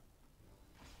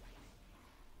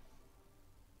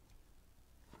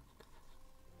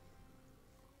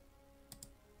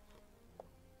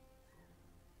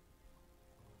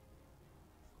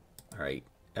 All right,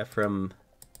 Ephraim.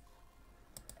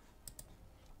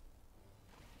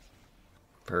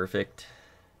 Perfect.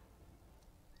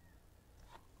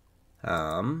 We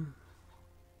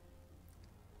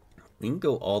can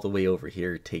go all the way over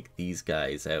here, take these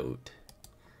guys out,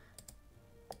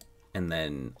 and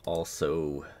then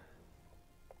also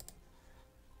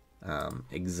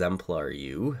exemplar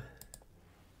you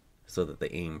so that they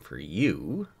aim for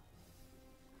you.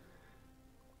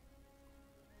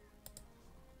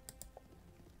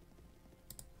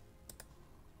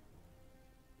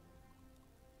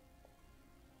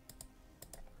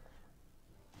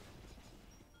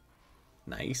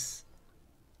 Nice.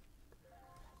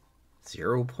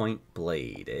 0-point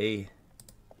blade, eh?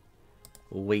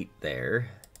 We'll wait there.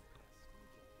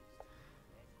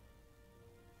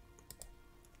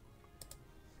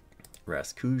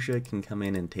 Raskuja can come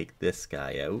in and take this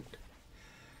guy out.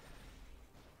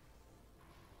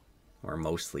 Or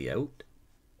mostly out.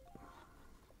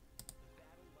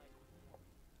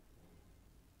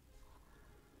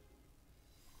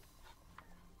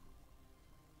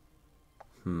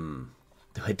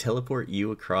 Do I teleport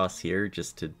you across here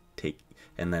just to take,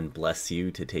 and then bless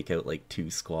you to take out like 2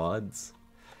 squads?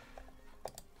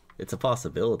 It's a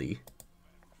possibility.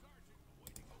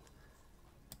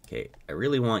 Okay, I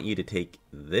really want you to take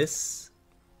this.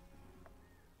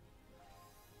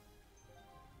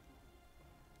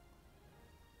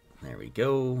 There we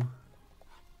go.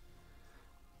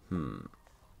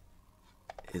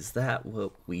 Is that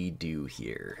what we do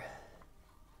here?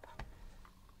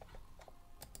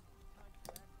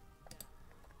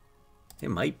 It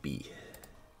might be.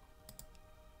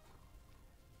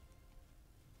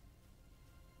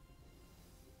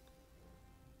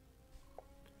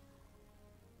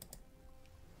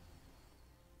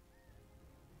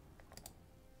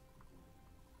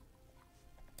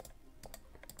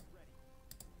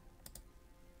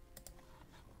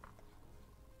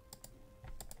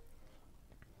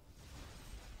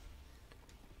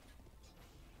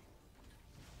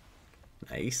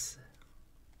 Nice.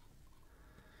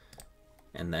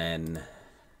 And then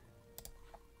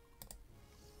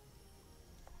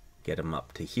get him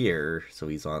up to here so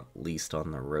he's at least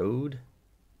on the road.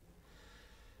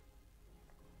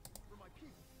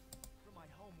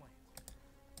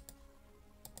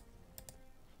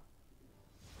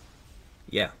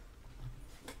 Yeah.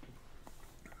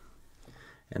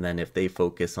 And then if they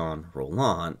focus on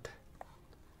Roland,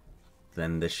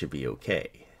 then this should be okay.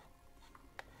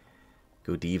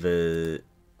 Godiva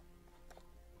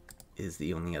is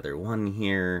the only other one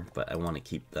here, but I want to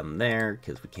keep them there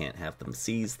because we can't have them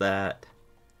seize that.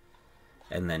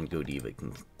 And then Godiva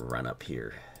can run up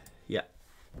here. Yeah,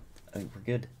 I think we're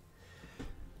good.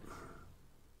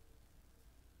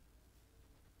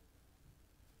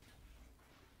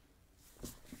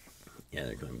 Yeah,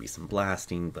 there's going to be some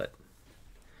blasting, but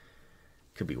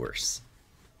could be worse.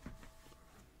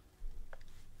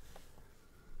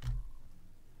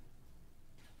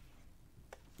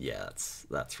 Yeah,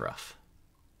 that's rough.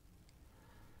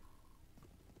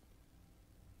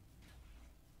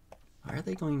 Why are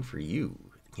they going for you?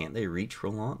 Can't they reach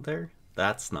Roland there?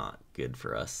 That's not good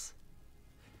for us.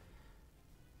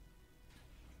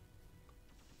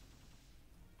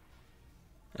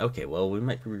 Okay, well, we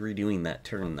might be redoing that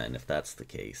turn then, if that's the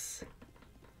case.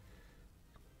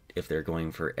 If they're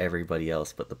going for everybody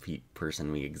else but the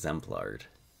person we exemplared.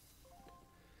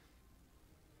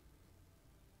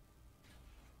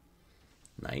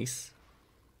 Nice.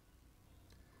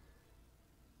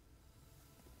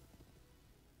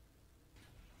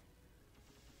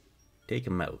 Take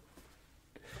him out.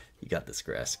 You got this,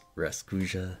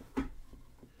 Raskuja.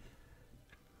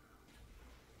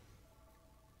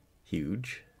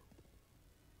 Huge.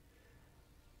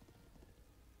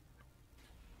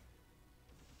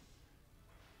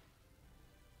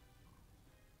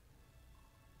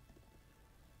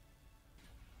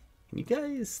 Can you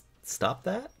guys stop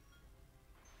that?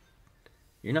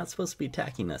 You're not supposed to be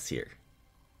attacking us here.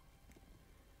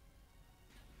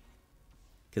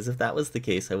 Because if that was the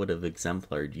case, I would have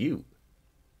exemplared you.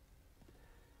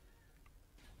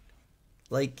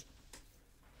 Like,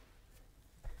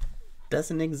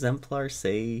 doesn't exemplar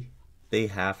say they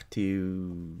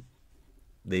become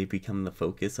the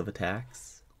focus of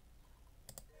attacks?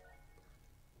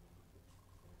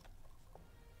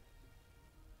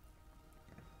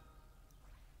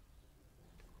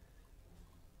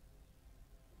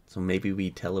 So maybe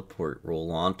we teleport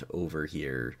Roland over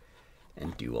here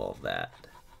and do all of that.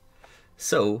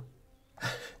 So,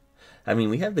 I mean,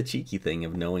 we have the cheeky thing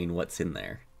of knowing what's in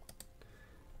there.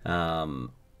 There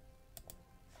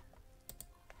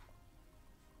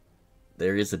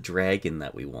is a dragon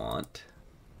that we want.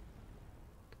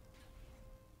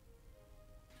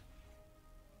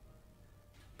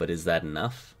 But is that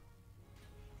enough?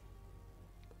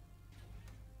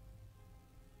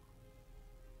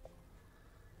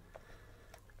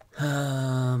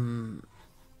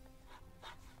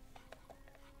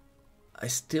 I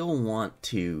still want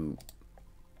to,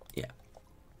 yeah,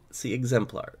 see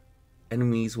exemplar.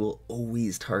 Enemies will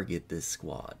always target this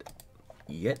squad.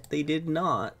 Yet they did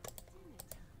not.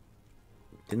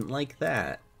 Didn't like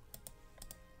that.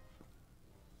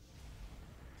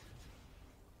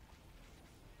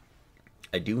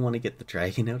 I do want to get the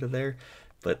dragon out of there,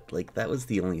 But, like, that was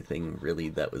the only thing, really,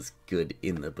 that was good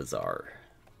in the bazaar.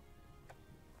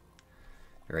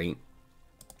 Right?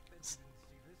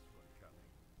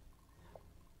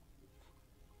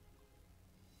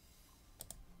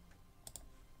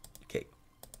 Okay.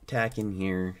 Attack in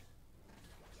here.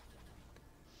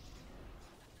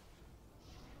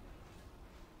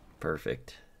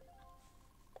 Perfect.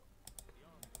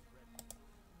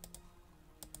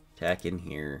 Attack in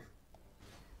here.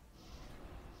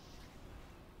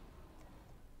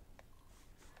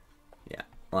 Yeah,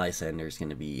 Lysander's going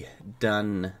to be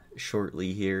done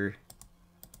shortly here.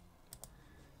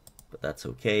 But that's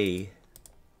okay.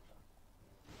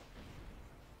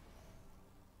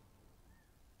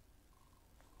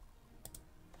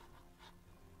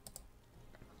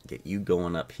 Get you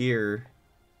going up here.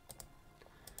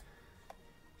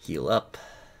 Heal up,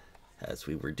 as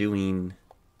we were doing.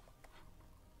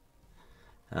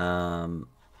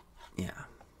 Yeah.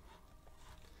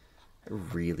 I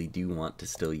really do want to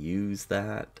still use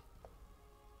that.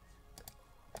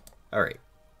 Alright.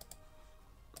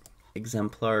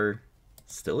 Exemplar.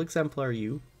 Still Exemplar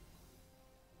you.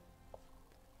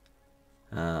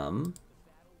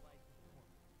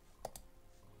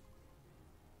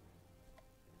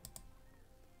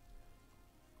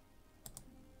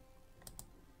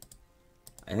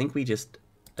 I think we just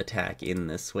attack in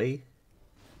this way.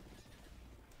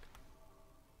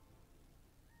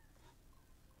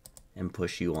 And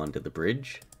push you onto the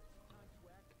bridge.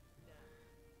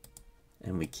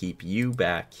 And we keep you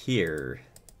back here.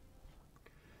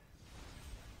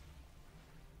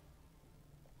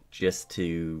 Just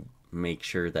to make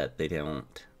sure that they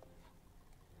don't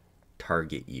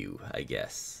target you, I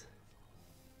guess.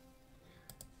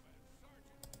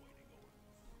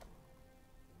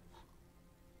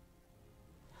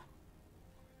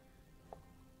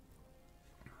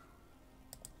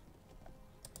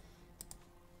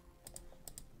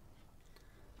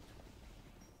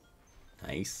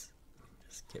 Nice.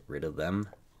 Just get rid of them.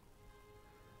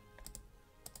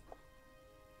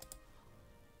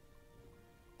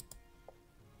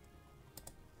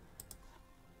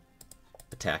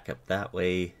 Attack up that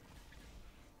way.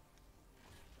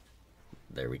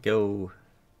 There we go.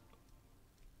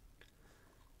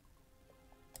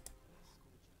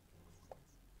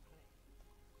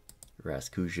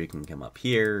 Raskuja can come up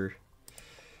here.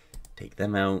 Take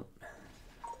them out.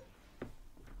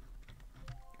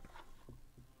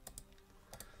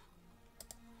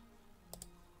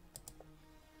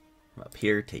 Up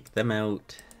here, take them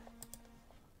out.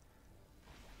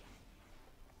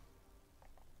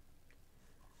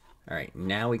 Alright,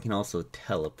 now we can also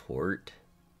teleport.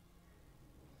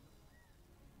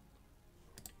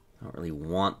 I don't really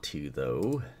want to,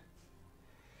 though.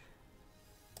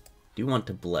 Do want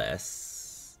to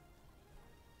bless.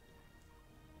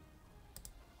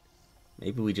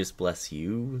 Maybe we just bless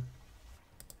you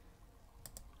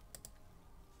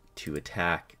to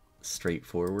attack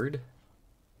straightforward.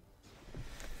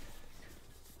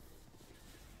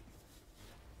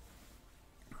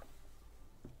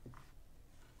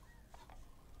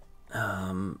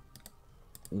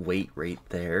 Wait right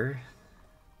there.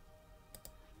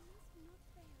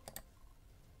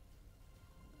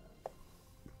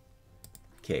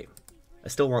 Okay, I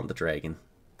still want the dragon.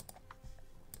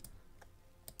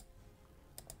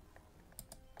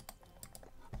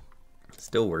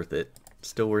 Still worth it.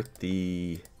 Still worth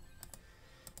the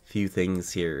few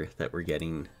things here that we're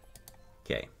getting.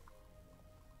 Okay.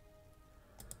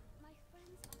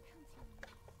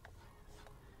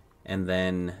 And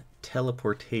then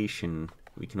teleportation,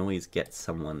 we can always get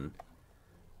someone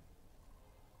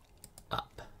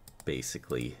up,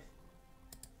 basically.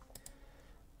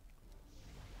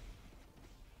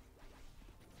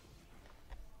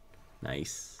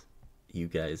 Nice. You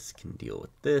guys can deal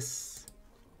with this.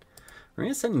 We're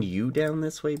going to send you down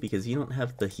this way because you don't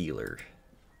have the healer.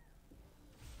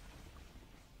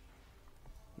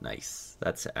 Nice.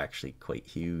 That's actually quite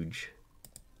huge.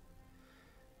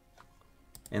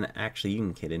 And actually, you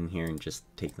can get in here and just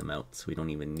take them out, so we don't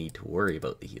even need to worry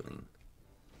about the healing.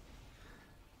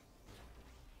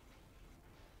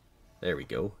 There we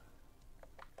go.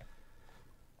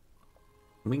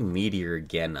 We can meteor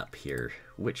again up here,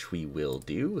 which we will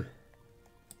do.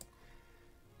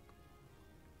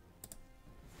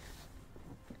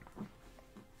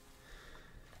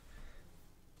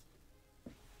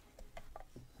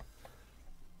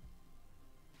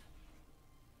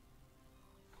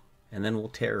 And then we'll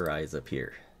terrorize up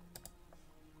here.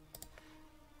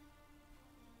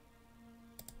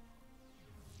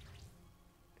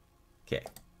 Okay.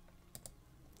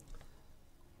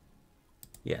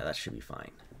 Yeah, that should be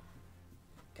fine.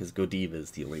 because Godiva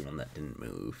is the only one that didn't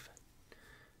move.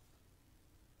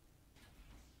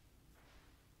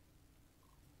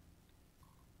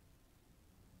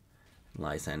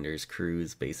 Lysander's crew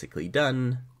is basically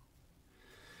done,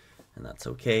 and that's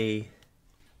okay.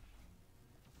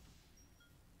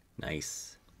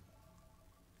 Nice.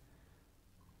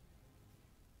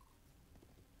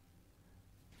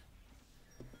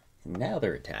 And now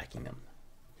they're attacking him.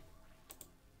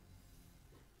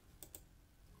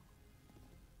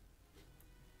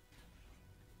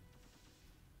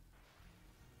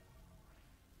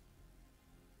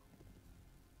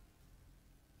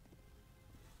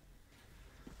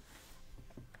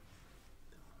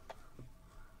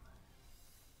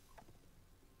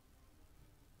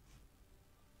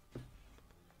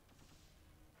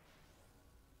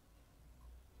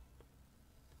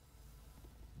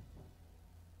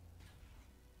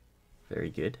 Very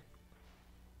good.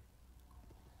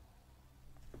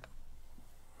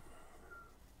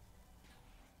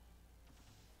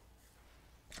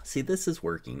 See, this is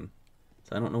working.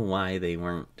 So I don't know why they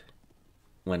weren't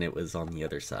when it was on the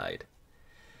other side.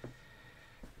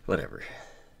 Whatever.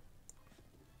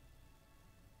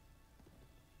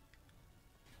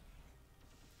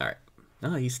 Alright.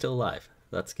 Oh, he's still alive.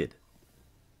 That's good.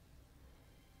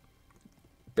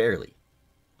 Barely.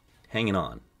 Hanging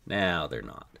on. Now they're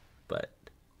not. But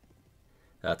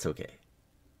that's okay.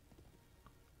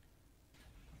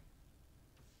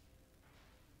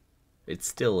 It's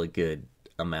still a good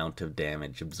amount of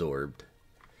damage absorbed.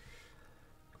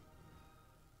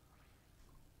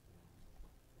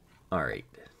 Alright.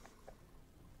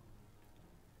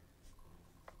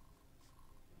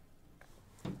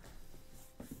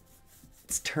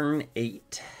 It's turn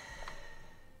 8.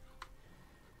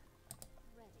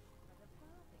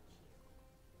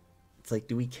 It's like,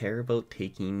 do we care about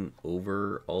taking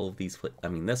over all of these? I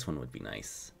mean, this one would be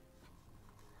nice.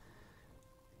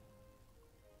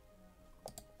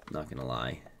 Not gonna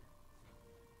lie.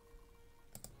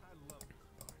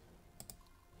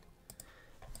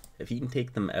 If you can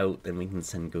take them out, then we can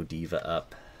send Godiva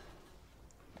up.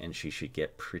 And she should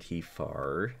get pretty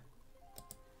far.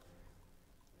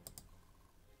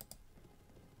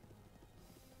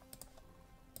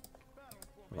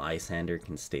 Lysander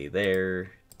can stay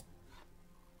there.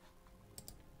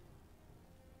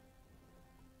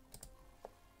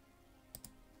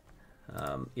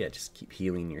 Yeah, just keep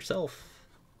healing yourself.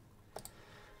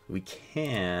 We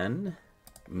can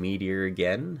meteor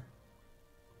again.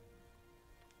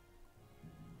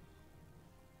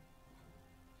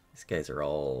 These guys are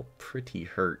all pretty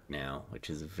hurt now, which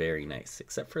is very nice,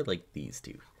 except for like these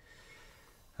two.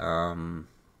 I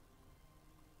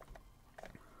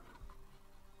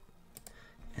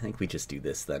think we just do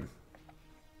this then.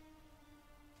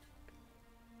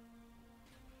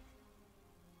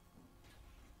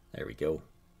 There we go.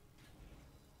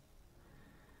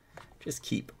 Just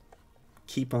keep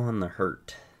on the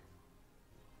hurt.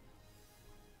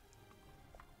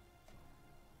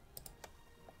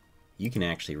 You can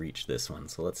actually reach this one,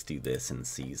 so let's do this and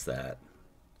seize that.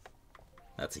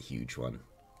 That's a huge one.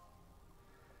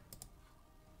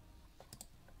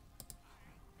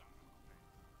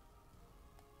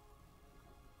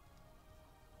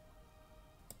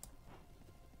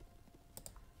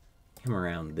 Come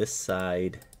around this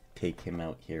side, take him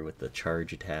out here with the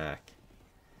charge attack.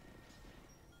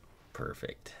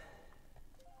 Perfect.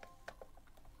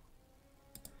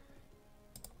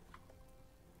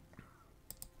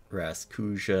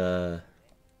 Raskuja.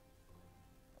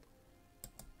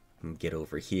 And get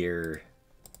over here.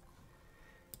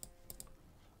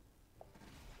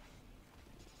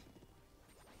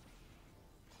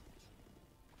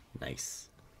 Nice.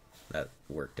 That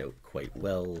worked out quite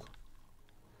well.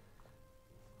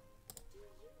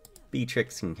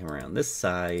 Beatrix can come around this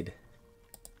side.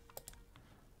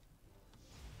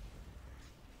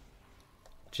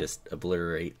 Just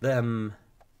obliterate them.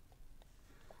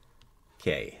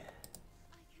 Okay.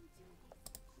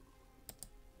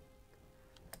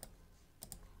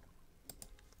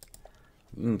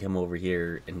 You can come over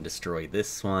here and destroy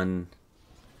this one.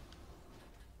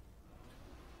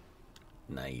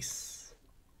 Nice.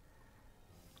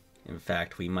 In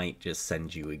fact, we might just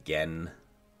send you again.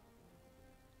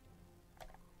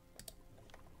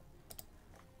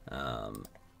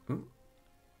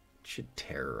 Should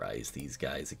terrorize these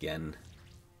guys again.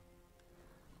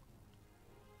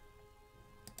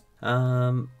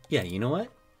 Yeah, you know what?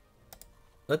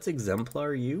 Let's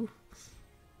exemplar you.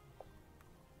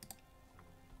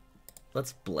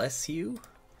 Let's bless you.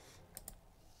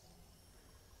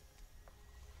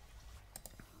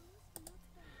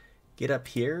 Get up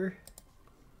here.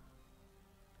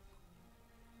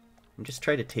 And just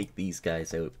try to take these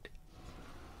guys out.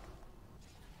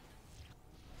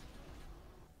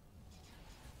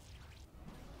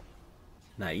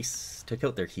 Nice. Took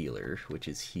out their healer, which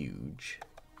is huge.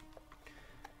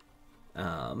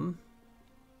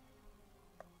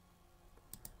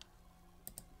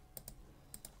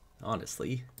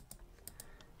 Honestly,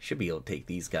 should be able to take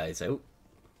these guys out.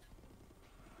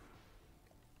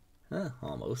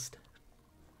 Almost.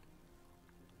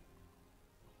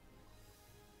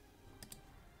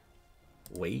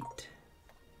 Wait.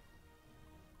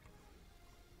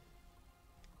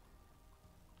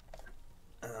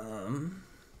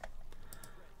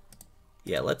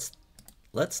 Yeah,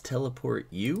 let's teleport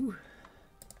you.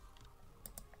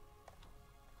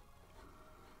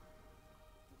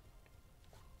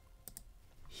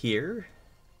 Here.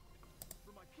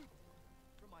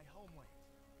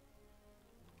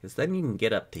 Because then you can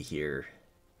get up to here.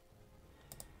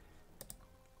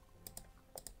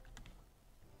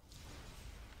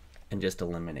 And just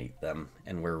eliminate them.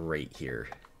 And we're right here.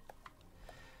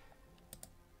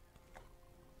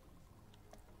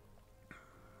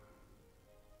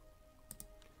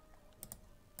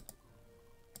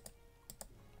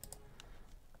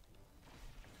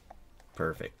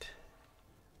 Perfect.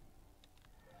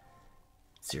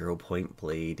 0-point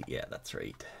blade. Yeah, that's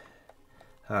right.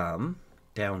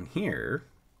 Down here,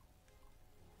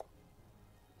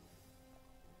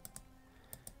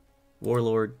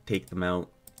 Warlord, take them out,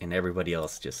 and everybody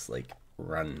else just, like,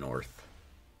 run north.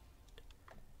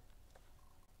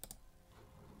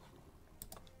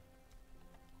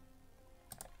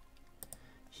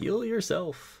 Heal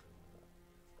yourself.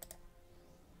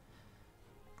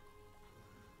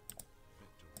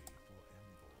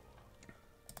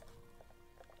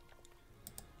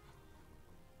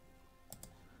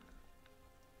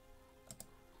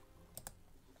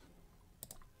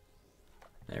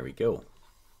 There we go.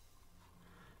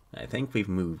 I think we've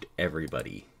moved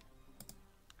everybody.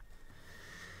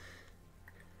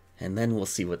 And then we'll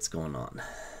see what's going on.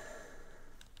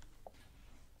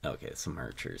 Okay, some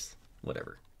archers.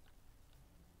 Whatever.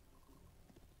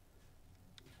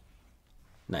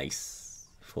 Nice.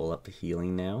 Full up the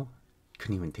healing now.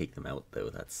 Couldn't even take them out though.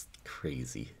 That's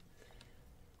crazy.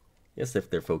 Guess if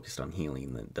they're focused on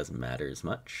healing, then it doesn't matter as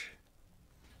much.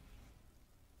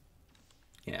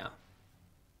 Yeah.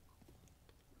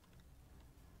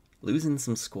 Losing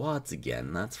some squads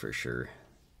again, that's for sure.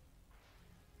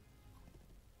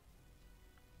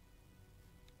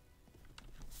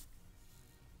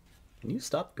 Can you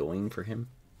stop going for him?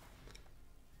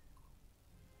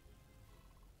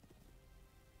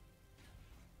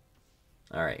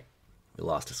 Alright, we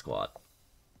lost a squad.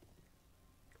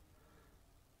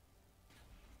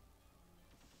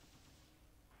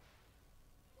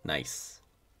 Nice.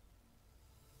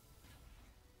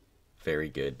 Very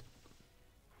good.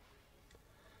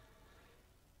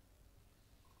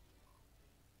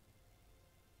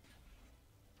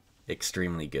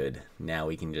 Extremely good. Now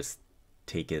we can just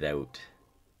take it out.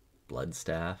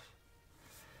 Bloodstaff.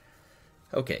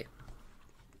 Okay.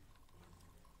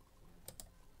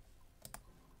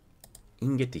 You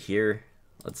can get to here.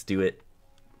 Let's do it.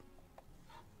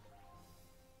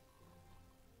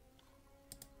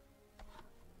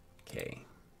 Okay.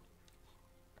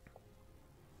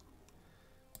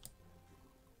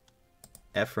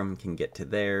 Ephraim can get to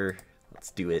there.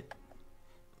 Let's do it.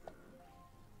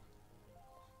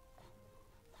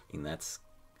 And that's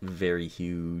very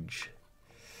huge.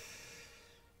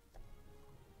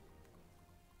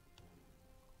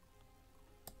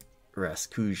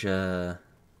 Raskuja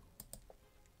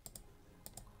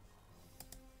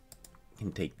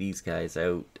can take these guys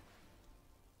out.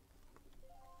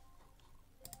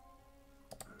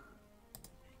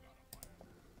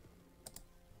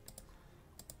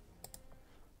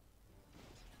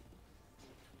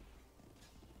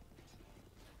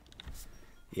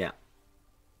 Yeah.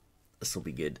 This will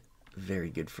be good. Very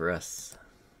good for us.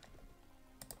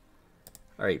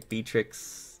 Alright,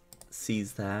 Beatrix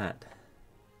sees that.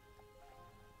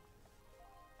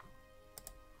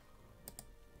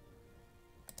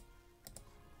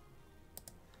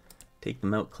 Take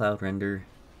them out, Cloud Render.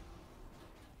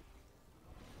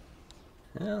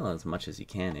 Well, as much as you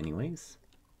can anyways.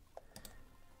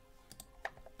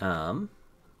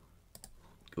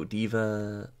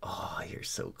 Godiva. Oh, you're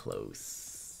so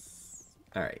close.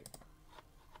 Alright.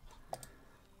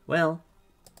 Well,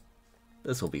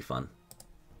 this will be fun.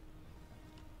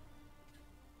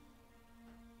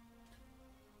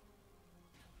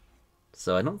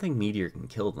 So I don't think Meteor can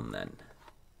kill them then.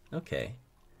 Okay.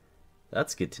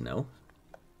 That's good to know.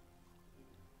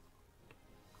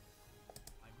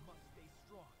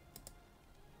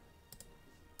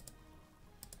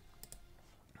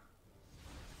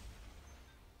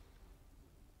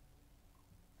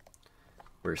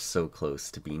 we're so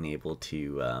close to being able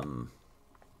to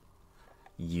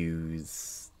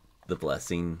use the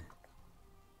blessing.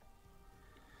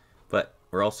 But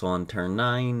we're also on turn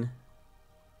 9.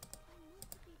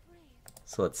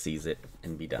 So let's seize it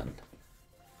and be done.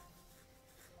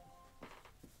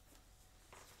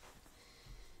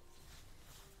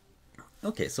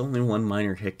 Okay, so only one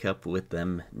minor hiccup with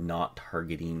them not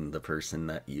targeting the person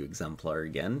that you exemplar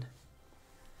again.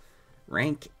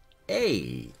 Rank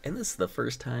A! And this is the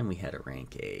first time we had a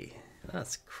rank A.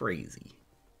 That's crazy.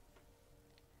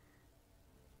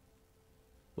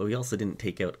 Well, we also didn't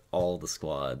take out all the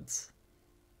squads.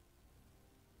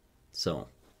 So,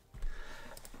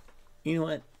 you know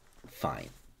what? Fine.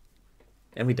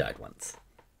 And we died once.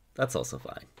 That's also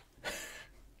fine.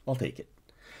 I'll take it.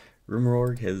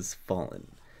 Rumorg has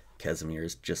fallen. Casimir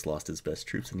has just lost his best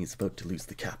troops and he's about to lose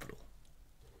the capital.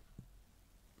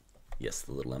 Yes,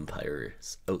 the little empire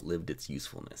has outlived its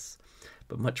usefulness,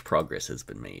 but much progress has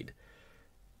been made.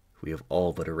 We have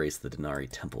all but erased the Denari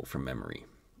temple from memory.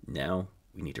 Now,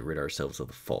 we need to rid ourselves of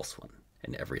the false one,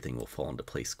 and everything will fall into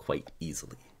place quite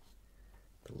easily.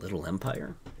 The little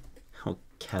empire? How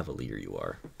cavalier you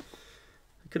are.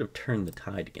 I could have turned the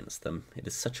tide against them. It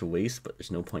is such a waste, but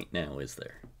there's no point now, is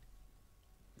there?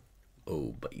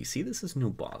 Oh, but you see, this is no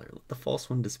bother. Let the false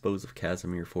one dispose of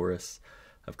Casimir for us.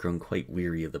 I've grown quite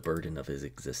weary of the burden of his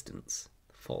existence.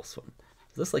 The false one.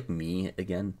 Is this like me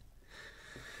again?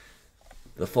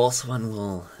 The false one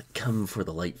will come for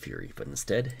the light fury, but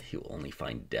instead he will only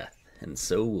find death, and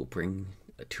so will bring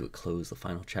to a close the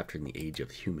final chapter in the age of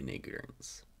human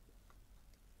ignorance.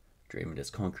 Draemond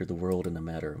has conquered the world in a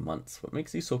matter of months. What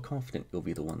makes you so confident you'll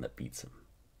be the one that beats him?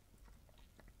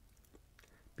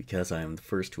 Because I am the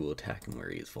first who will attack him where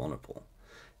he is vulnerable.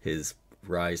 His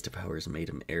rise to power has made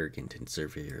him arrogant and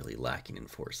severely lacking in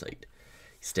foresight.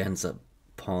 He stands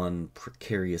upon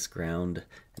precarious ground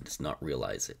and does not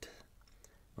realize it.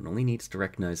 One only needs to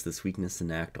recognize this weakness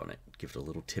and act on it. Give it a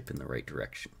little tip in the right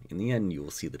direction. In the end, you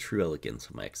will see the true elegance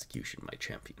of my execution, my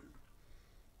champion.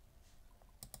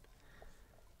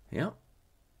 Yep.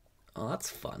 Oh, that's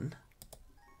fun.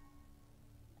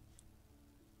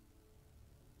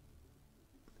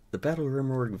 The Battle of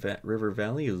Rumorg River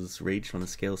Valley is raged on a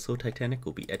scale so titanic it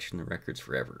will be etched in the records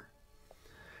forever.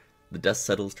 The dust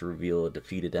settles to reveal a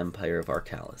defeated empire of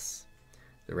Arcalis.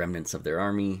 The remnants of their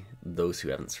army, those who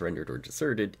haven't surrendered or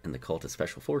deserted, and the cult of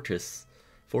special forces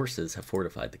have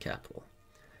fortified the capital.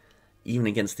 Even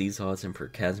against these odds, Emperor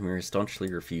Casimir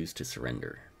staunchly refused to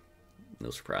surrender.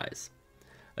 No surprise.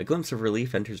 A glimpse of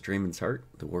relief enters Draemond's heart.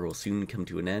 The war will soon come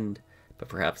to an end, but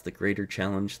perhaps the greater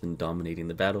challenge than dominating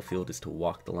the battlefield is to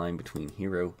walk the line between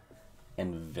hero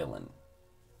and villain.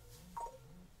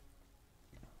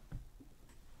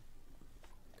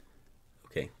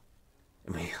 Okay.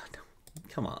 I mean,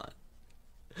 come on.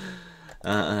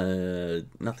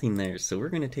 Nothing there. So we're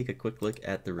going to take a quick look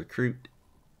at the recruit.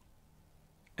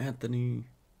 Anthony,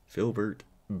 Filbert,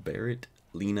 Barrett,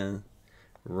 Lena,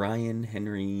 Ryan,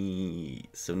 Henry.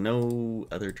 So no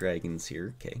other dragons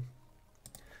here. Okay.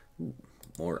 Ooh,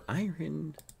 more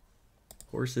iron.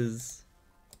 Horses.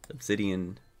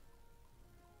 Obsidian.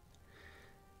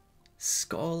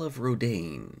 Skull of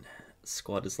Rodain.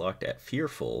 Squad is locked at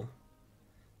fearful.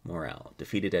 Morale.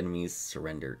 Defeated enemies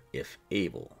surrender if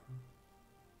able.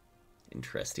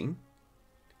 Interesting.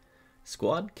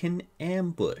 Squad can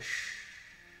ambush.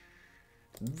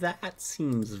 That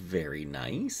seems very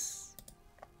nice.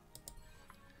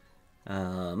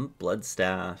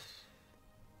 Bloodstaff.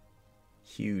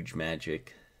 Huge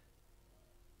magic.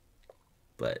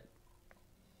 But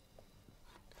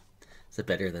is it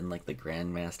better than like the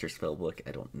Grandmaster spellbook?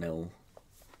 I don't know.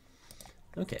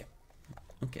 Okay.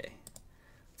 Okay.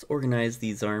 Let's organize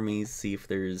these armies, see if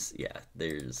there's, yeah,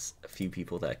 there's a few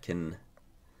people that can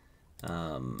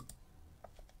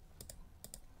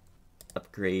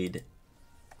upgrade.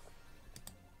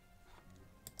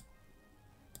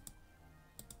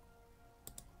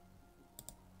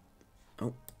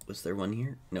 Oh, was there one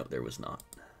here? No, there was not.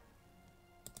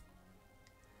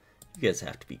 You guys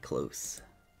have to be close.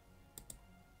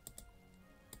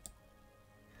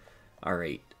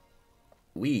 Alright.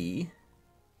 I'm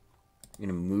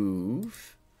gonna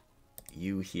move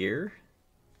you here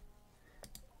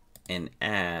and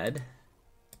add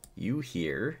you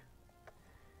here,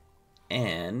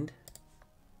 and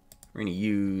we're gonna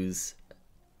use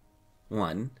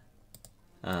one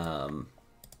ton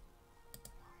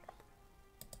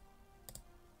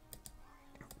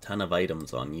of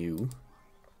items on you.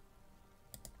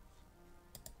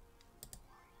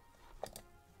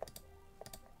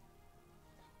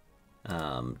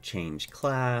 Change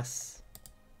class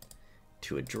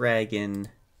to a dragon,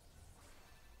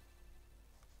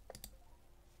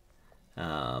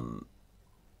 Um,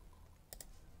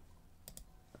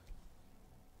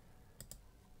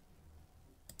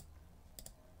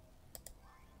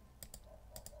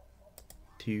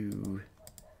 2,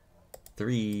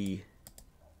 3,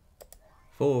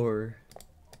 4.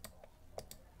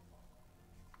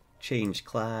 Change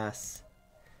class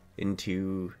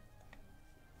into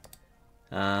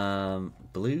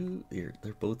blue. They're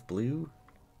both blue.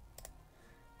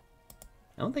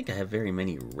 I don't think I have very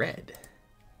many red.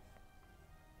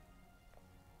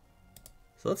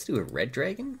 So let's do a red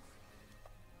dragon.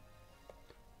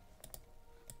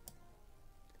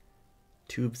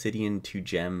 2 obsidian, 2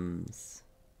 gems.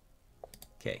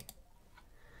 Okay.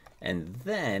 And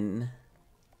then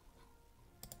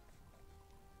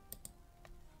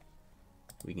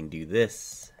we can do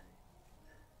this.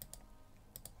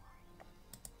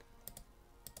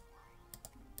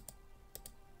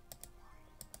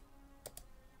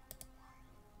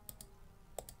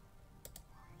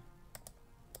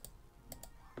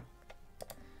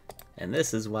 And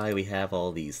this is why we have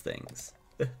all these things.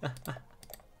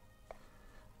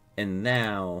 And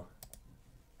now,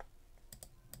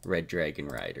 Red Dragon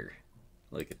Rider.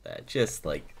 Look at that, just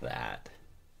like that.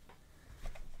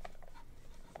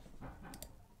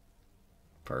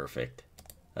 Perfect.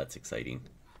 That's exciting.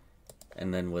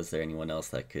 And then was there anyone else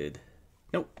that could...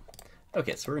 Nope.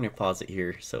 Okay, so we're going to pause it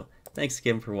here. So thanks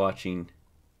again for watching.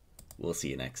 We'll see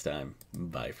you next time.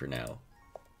 Bye for now.